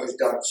how it goes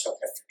down in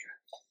South Africa.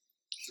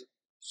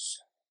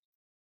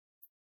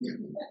 You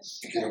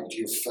get onto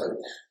your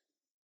phone.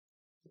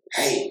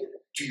 Hey,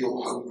 to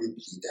your home group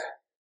leader,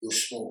 your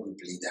small group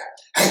leader.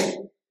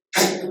 Hey,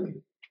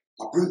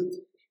 my group,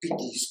 Pete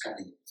is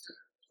coming to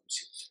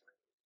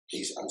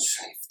he's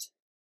unsaved.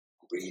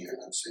 I'm bringing an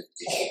unsaved.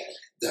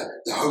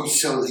 The home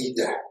cell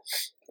leader,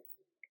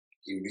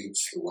 he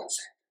reads the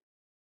WhatsApp.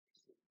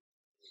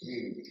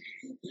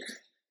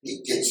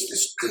 He gets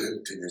this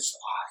glint in his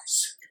eyes.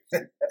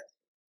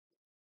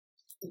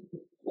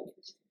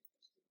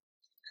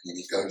 And then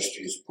he goes to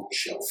his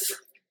bookshelf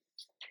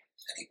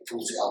and he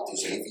pulls out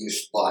his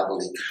heaviest Bible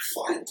he can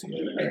find. And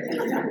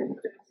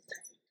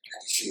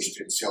he says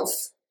to himself,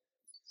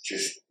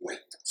 just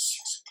wait till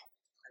 6 o'clock.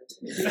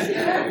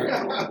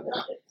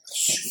 As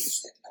soon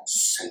as that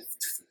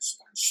unsaved first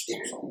one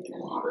steps onto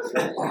my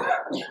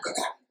you're going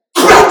to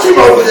crack him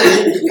over the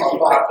head with my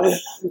Bible.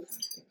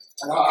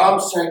 And I'm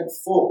saying,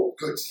 for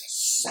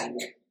goodness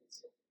sake.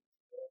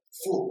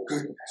 For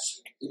goodness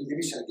sake. Let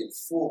me say again,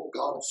 for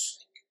God's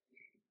sake.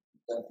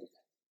 Don't do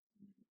that.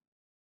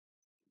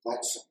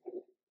 Invite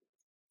somebody.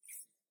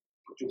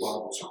 Put your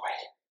Bibles away.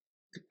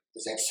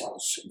 Does that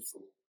sound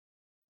sinful?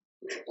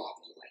 Put your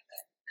Bible away,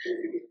 man.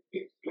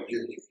 You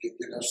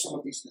know, some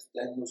of these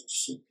Nathaniels are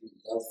simply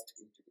loved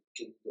into the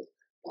kingdom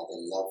by the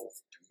love of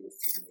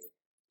beautiful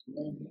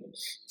men.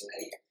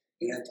 Okay?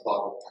 You don't have to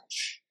Bible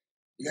punch.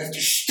 You have to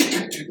stick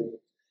it to them.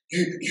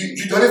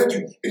 You don't have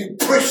to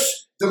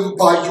impress them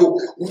by your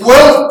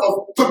wealth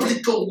of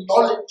biblical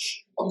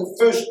knowledge on the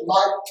first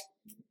night.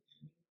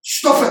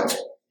 Stop it.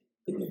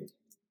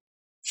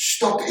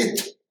 Stop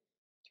it.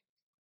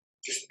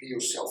 Just be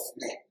yourself,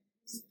 man.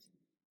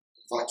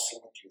 Invite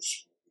someone to your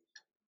small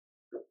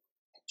group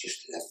and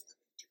just love them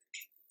into the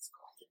kingdom of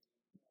God.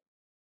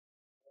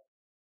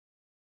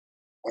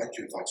 Why don't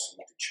you invite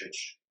someone to church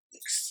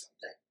next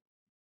Sunday?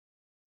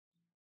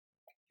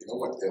 You know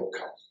what? They'll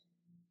come.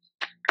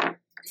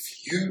 If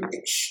you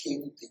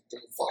extend the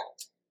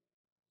invite,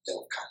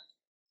 they'll come.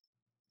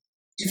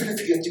 Even if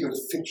you have to go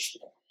and fetch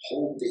them,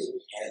 hold their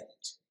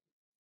hand.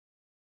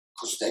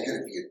 Because they're going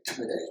to be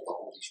intimidated by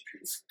all these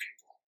beautiful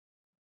people.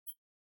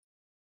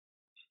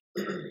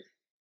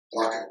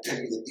 But I can tell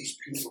you that these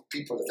beautiful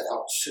people have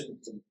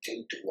outsinned them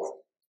 10 to 1.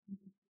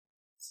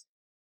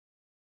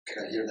 Can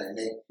I hear an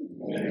amen?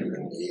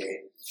 Yeah.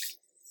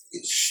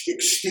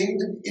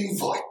 Extend an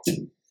invite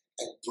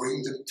and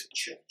bring them to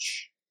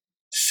church.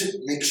 Sit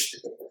next to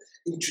them.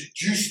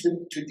 Introduce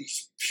them to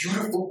these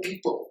beautiful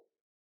people.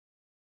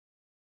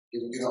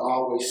 You know, I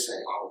always say,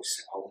 I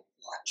want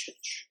my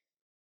church.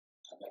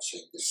 I'm not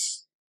saying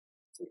this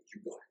for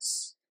you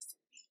guys, for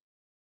me.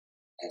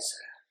 As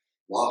a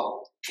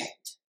wild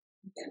cat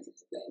in the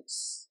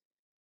days,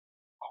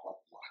 I want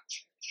my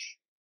church,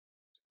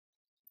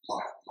 my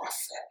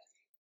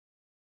family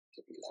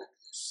to be like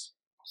this.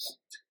 I want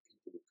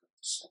people who come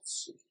to South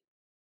City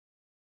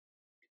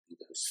to be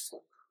those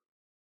folk.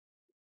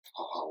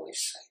 I always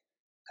say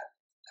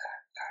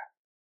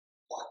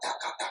that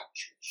our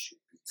church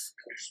should be for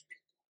those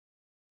people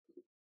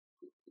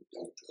who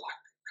don't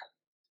like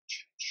coming to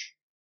church.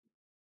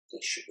 They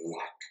should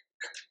like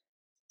coming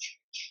to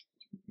church.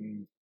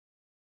 Mm.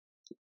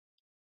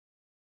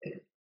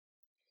 Take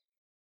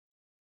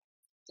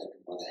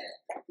them by the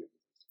hand.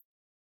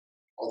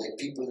 Are there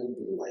people in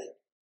Bulawayo?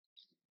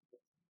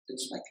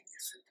 Let's make an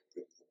effort to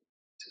bring them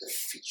to the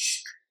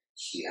feast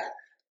here.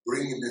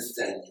 Bring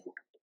Nathaniel.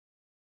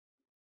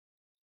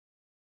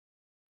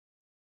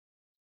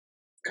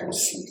 Come and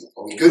see him.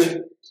 Are we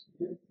good?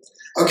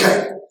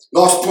 Okay,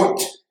 last point.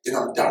 Then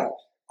I'm done.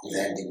 I'm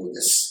landing with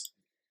this.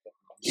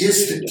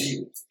 Here's the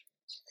deal,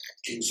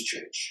 King's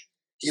Church.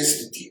 Here's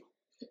the deal.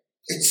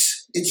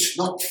 It's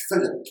not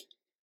Philip,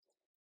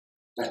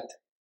 but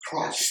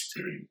Christ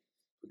who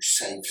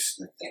saves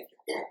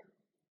Nathaniel.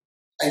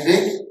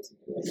 Amen?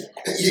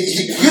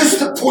 Here's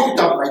the point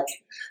I'm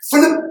making.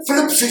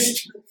 Philip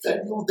says to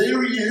Nathaniel,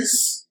 there he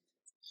is.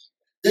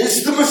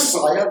 There's the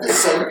Messiah, the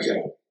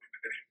Savior.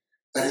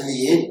 But in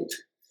the end,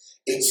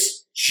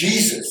 it's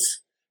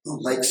Jesus who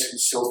makes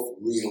himself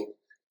real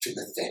to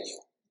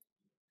Nathaniel.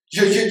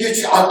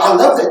 I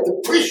love that.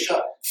 The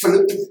pressure,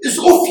 Philip, is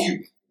off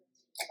you.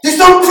 There's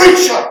no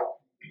pressure.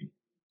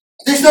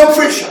 There's no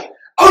pressure.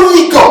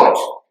 Only God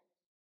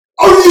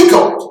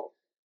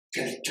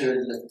can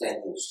turn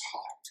Nathaniel's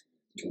heart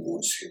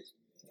towards him.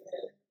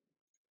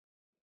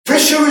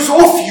 Pressure is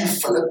off you,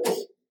 Philip.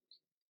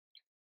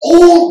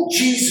 All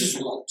Jesus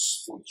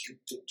wants for you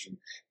to do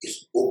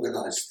is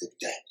organize the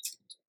debt.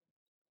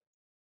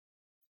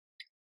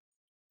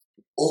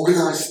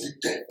 Organize the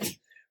debt.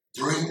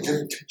 Bring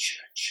them to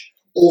church.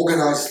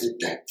 Organize the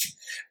debt.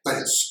 But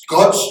it's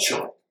God's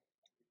job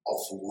of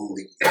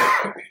wooing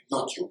them,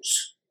 not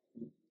yours.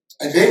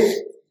 And then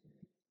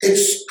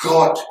it's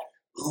God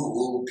who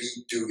will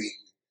be doing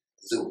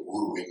the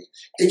wooing.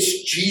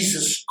 It's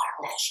Jesus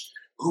Christ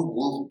who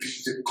will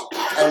be the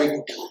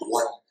compelling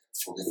one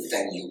for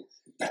Nathaniel.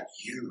 But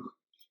you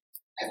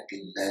have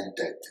been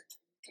mandated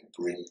to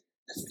bring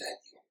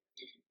Nathaniel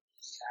here.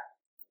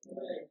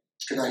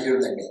 Can I hear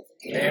an amen?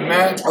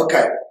 Amen.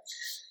 Okay.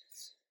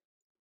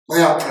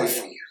 May I pray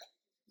for you?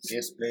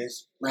 Yes,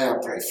 please. May I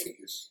pray for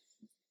you?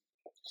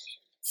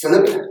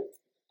 Philip,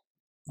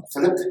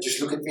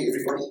 just look at me,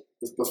 everybody.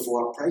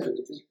 Before I pray, look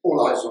at me.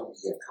 All eyes on me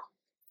here now.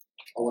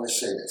 I want to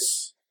say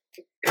this.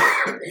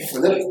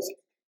 Philip,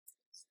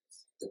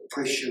 the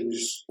pressure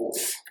is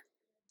off.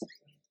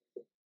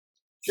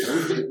 You know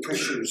who the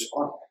pressure is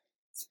on?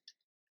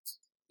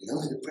 You know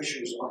who the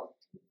pressure is on?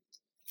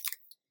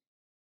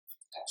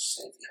 Our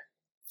Savior.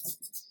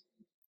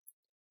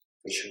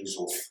 Pressure is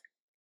off.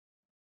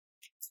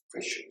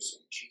 Pressure is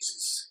on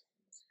Jesus.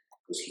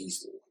 Because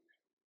He's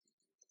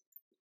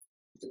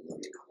the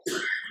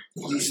miracle.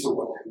 He's the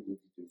one who will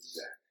do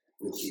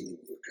the healing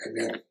work.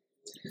 Amen.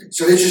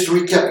 So let's just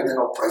recap and then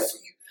I'll pray for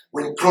you.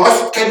 When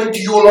Christ came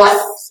into your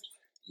life,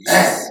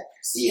 man,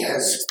 He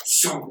has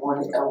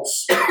someone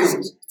else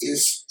in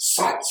His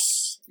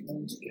sights.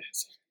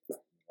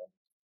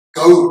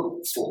 Go,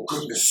 for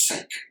goodness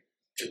sake,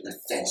 to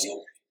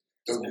Nathaniel.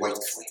 Don't wait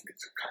for him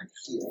to come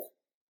here.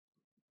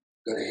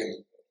 Go to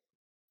him.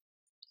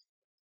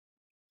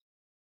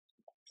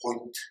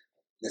 Point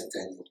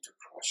Nathaniel to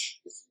Christ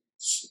with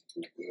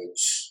simple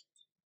words.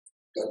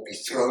 Don't be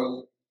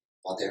thrown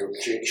by their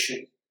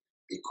objection,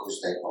 because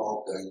they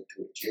are going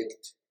to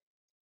object.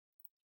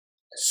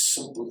 A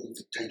simple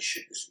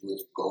invitation is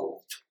worth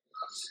gold.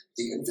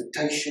 The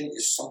invitation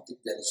is something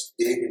that is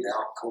dead in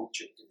our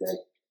culture today.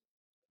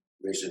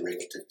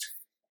 Resurrected.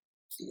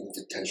 The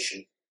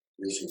invitation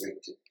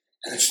resurrected.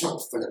 And it's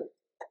not Philip,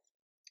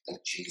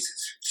 but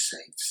Jesus who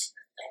saves.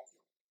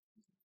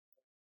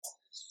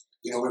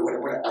 You know, when I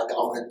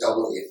want a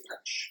double head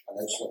punch. I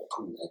know it's not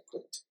cool, I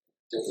quit.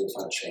 The head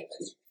punch,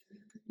 buddy.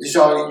 This is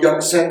our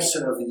young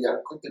Samson over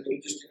here.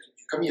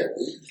 Come here.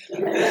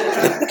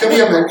 Come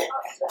here, man.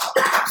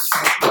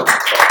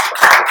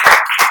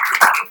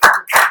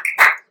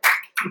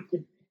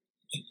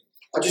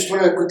 I just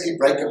want to quickly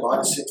break a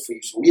mindset for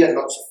you. So we had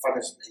lots of fun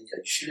as men here.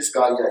 You see this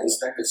guy here,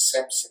 his name is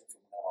Samson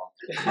from now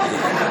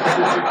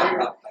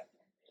on.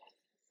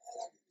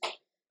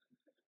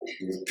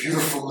 You're a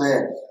beautiful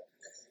man.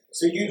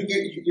 So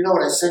you know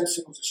what,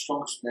 Samson was the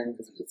strongest man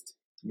who ever lived.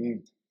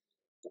 Mm.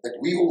 But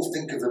we all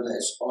think of him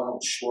as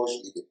Arnold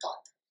Schwarzenegger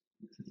type.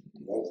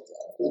 You know,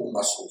 all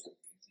muscles.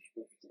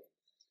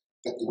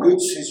 But the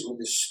word says when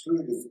the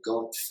Spirit of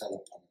God fell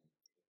upon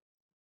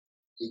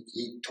him,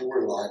 he tore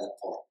a lion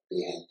apart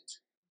barehanded.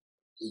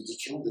 He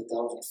killed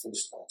 1,000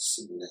 Philistines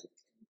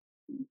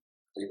single-handedly.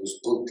 He was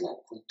built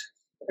like Quinton.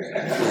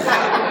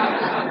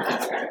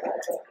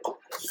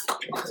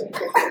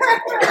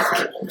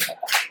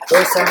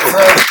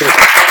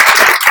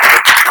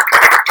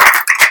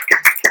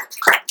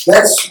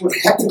 That's what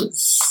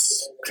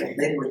happens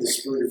when the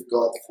Spirit of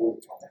God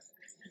falls upon them.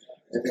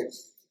 Amen.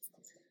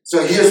 So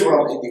here's what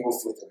I'm ending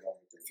off with.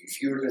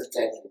 If you're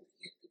Nathaniel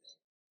here today,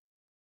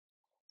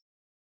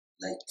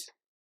 Nate,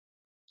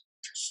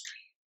 trust me,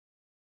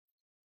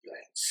 you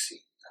ain't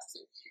seen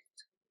nothing yet.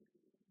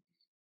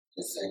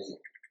 Nathaniel,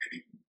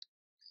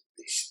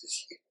 best is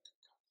yet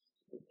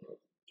to come.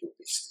 Your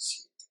best is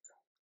yet to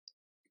come.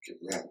 You can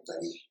run,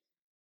 buddy.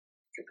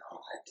 You can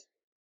hide.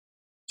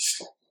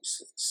 Stop most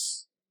of us.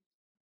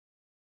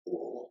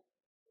 Or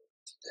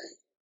today,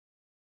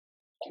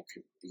 you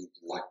can be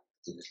like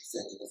the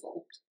Nathaniel of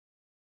old.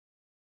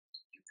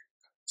 You can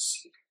come and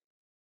see it.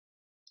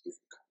 You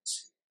can come and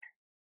see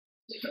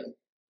it.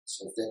 So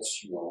if that's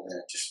you, I want to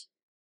just,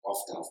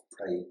 after I've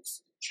prayed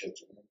for the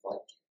church, I'm going to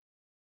invite you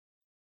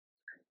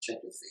to come check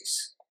your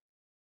face.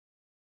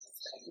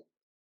 Nathaniel.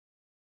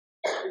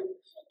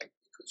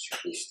 Because your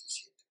best is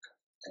yet to come.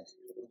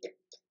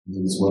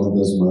 And it's one of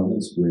those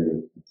moments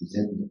where at the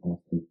end of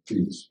a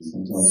preach, we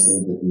sometimes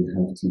think that we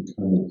have to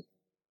kind of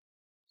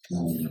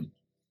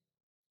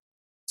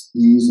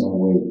ease our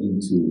way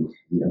into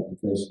the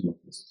application of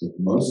this. But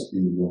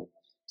mostly what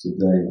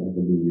today I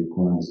believe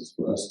requires is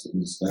for us to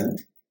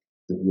understand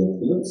that we are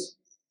Philips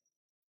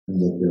and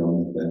that there are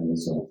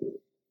Nathaniels out there.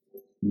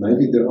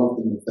 Maybe there are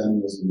the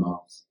Nathaniels in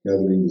our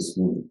gathering this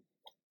morning.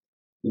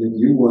 And if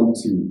you want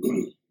to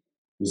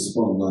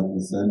respond like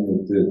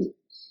Nathaniel did,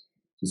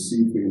 to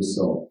see for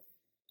yourself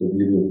the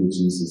beauty of who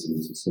Jesus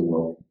is, you're so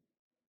welcome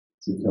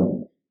to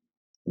come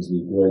as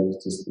we break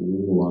just a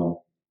little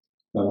while.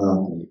 Come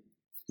out and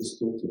just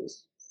talk to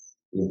us.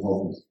 We'll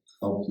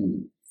help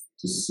you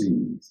to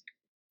see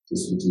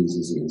just who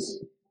Jesus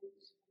is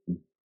and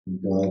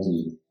guide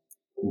you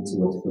into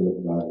what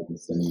Philip guided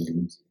Nathaniel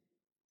into.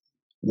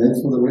 And then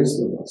for the rest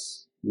of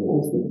us, you're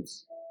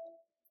orphans.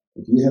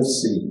 If you have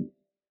seen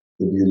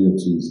the beauty of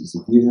Jesus,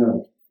 if you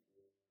have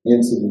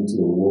entered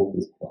into a walk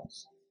with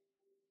Christ,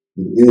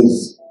 it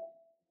is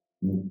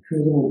an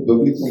incredible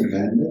biblical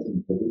mandate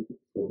and biblical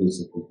privilege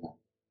that we have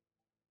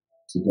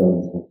to go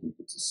and help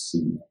people to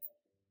see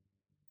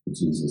who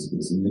Jesus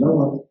is. And you know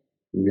what?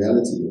 The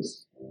reality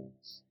is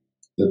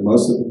that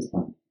most of the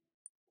time,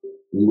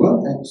 we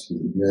won't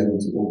actually be able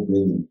to all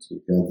bring them to a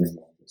gathering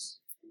like this.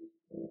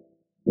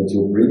 But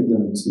you'll bring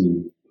them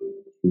to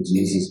who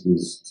Jesus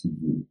is to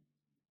you.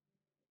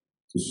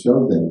 To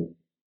show them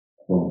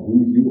from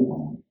who you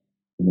are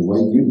and the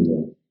way you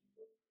live,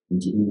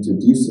 and to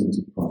introduce them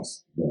to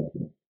Christ that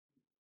way.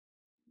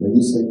 When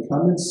you say,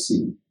 come and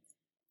see,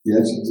 you're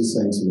actually just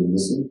saying to them,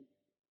 listen,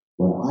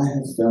 what I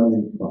have found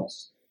in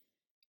Christ,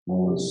 I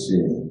will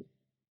share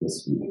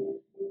with you.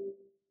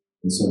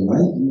 And so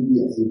may you be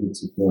able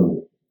to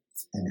go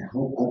and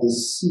help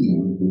others see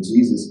who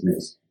Jesus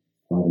is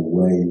by the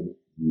way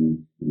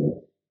you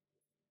live.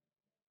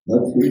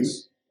 No preach,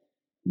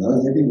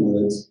 no heavy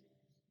words,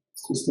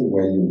 just the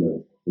way you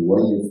live, the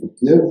way you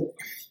forgive,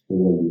 the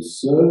way you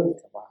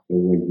serve, the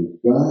way you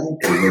guide,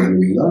 the way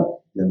you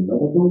love, the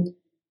unlovable,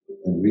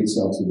 and reach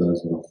out to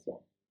those who are far.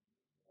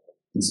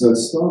 And so it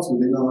starts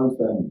within our own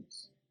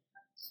families.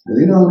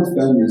 Within our own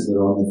families,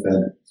 there are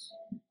Nathaniels.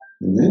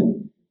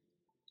 Amen?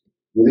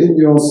 Within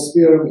your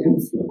sphere of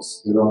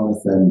influence, there are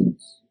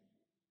Nathaniels.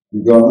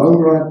 You go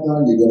home right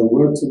now, you go to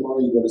work tomorrow,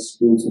 you go to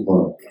school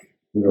tomorrow.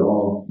 There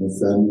are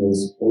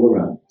Nathaniels all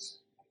around us.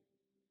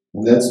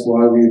 And that's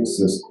why we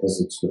exist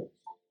as a church.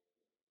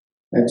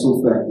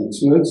 Actual fact, the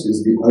church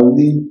is the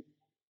only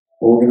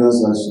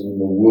organization in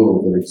the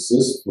world that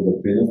exists for the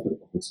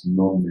benefit of its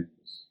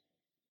non-members.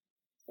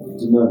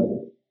 Do you know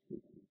that?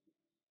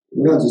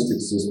 We don't just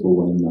exist for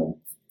one another.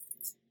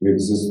 We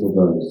exist for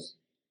those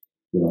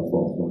that are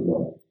far from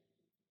God.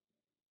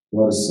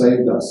 God has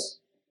saved us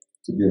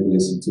to be a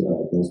blessing to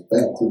others. It goes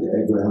back to the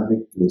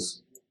Abrahamic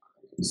blessing.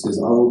 He says,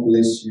 I will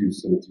bless you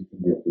so that you can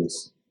be a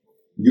blessing.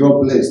 You are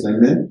blessed,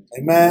 amen?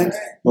 Amen.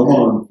 Come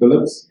on,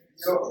 Phillips.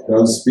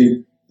 Don't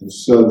speak and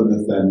show the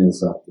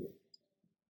Nathaniels up there.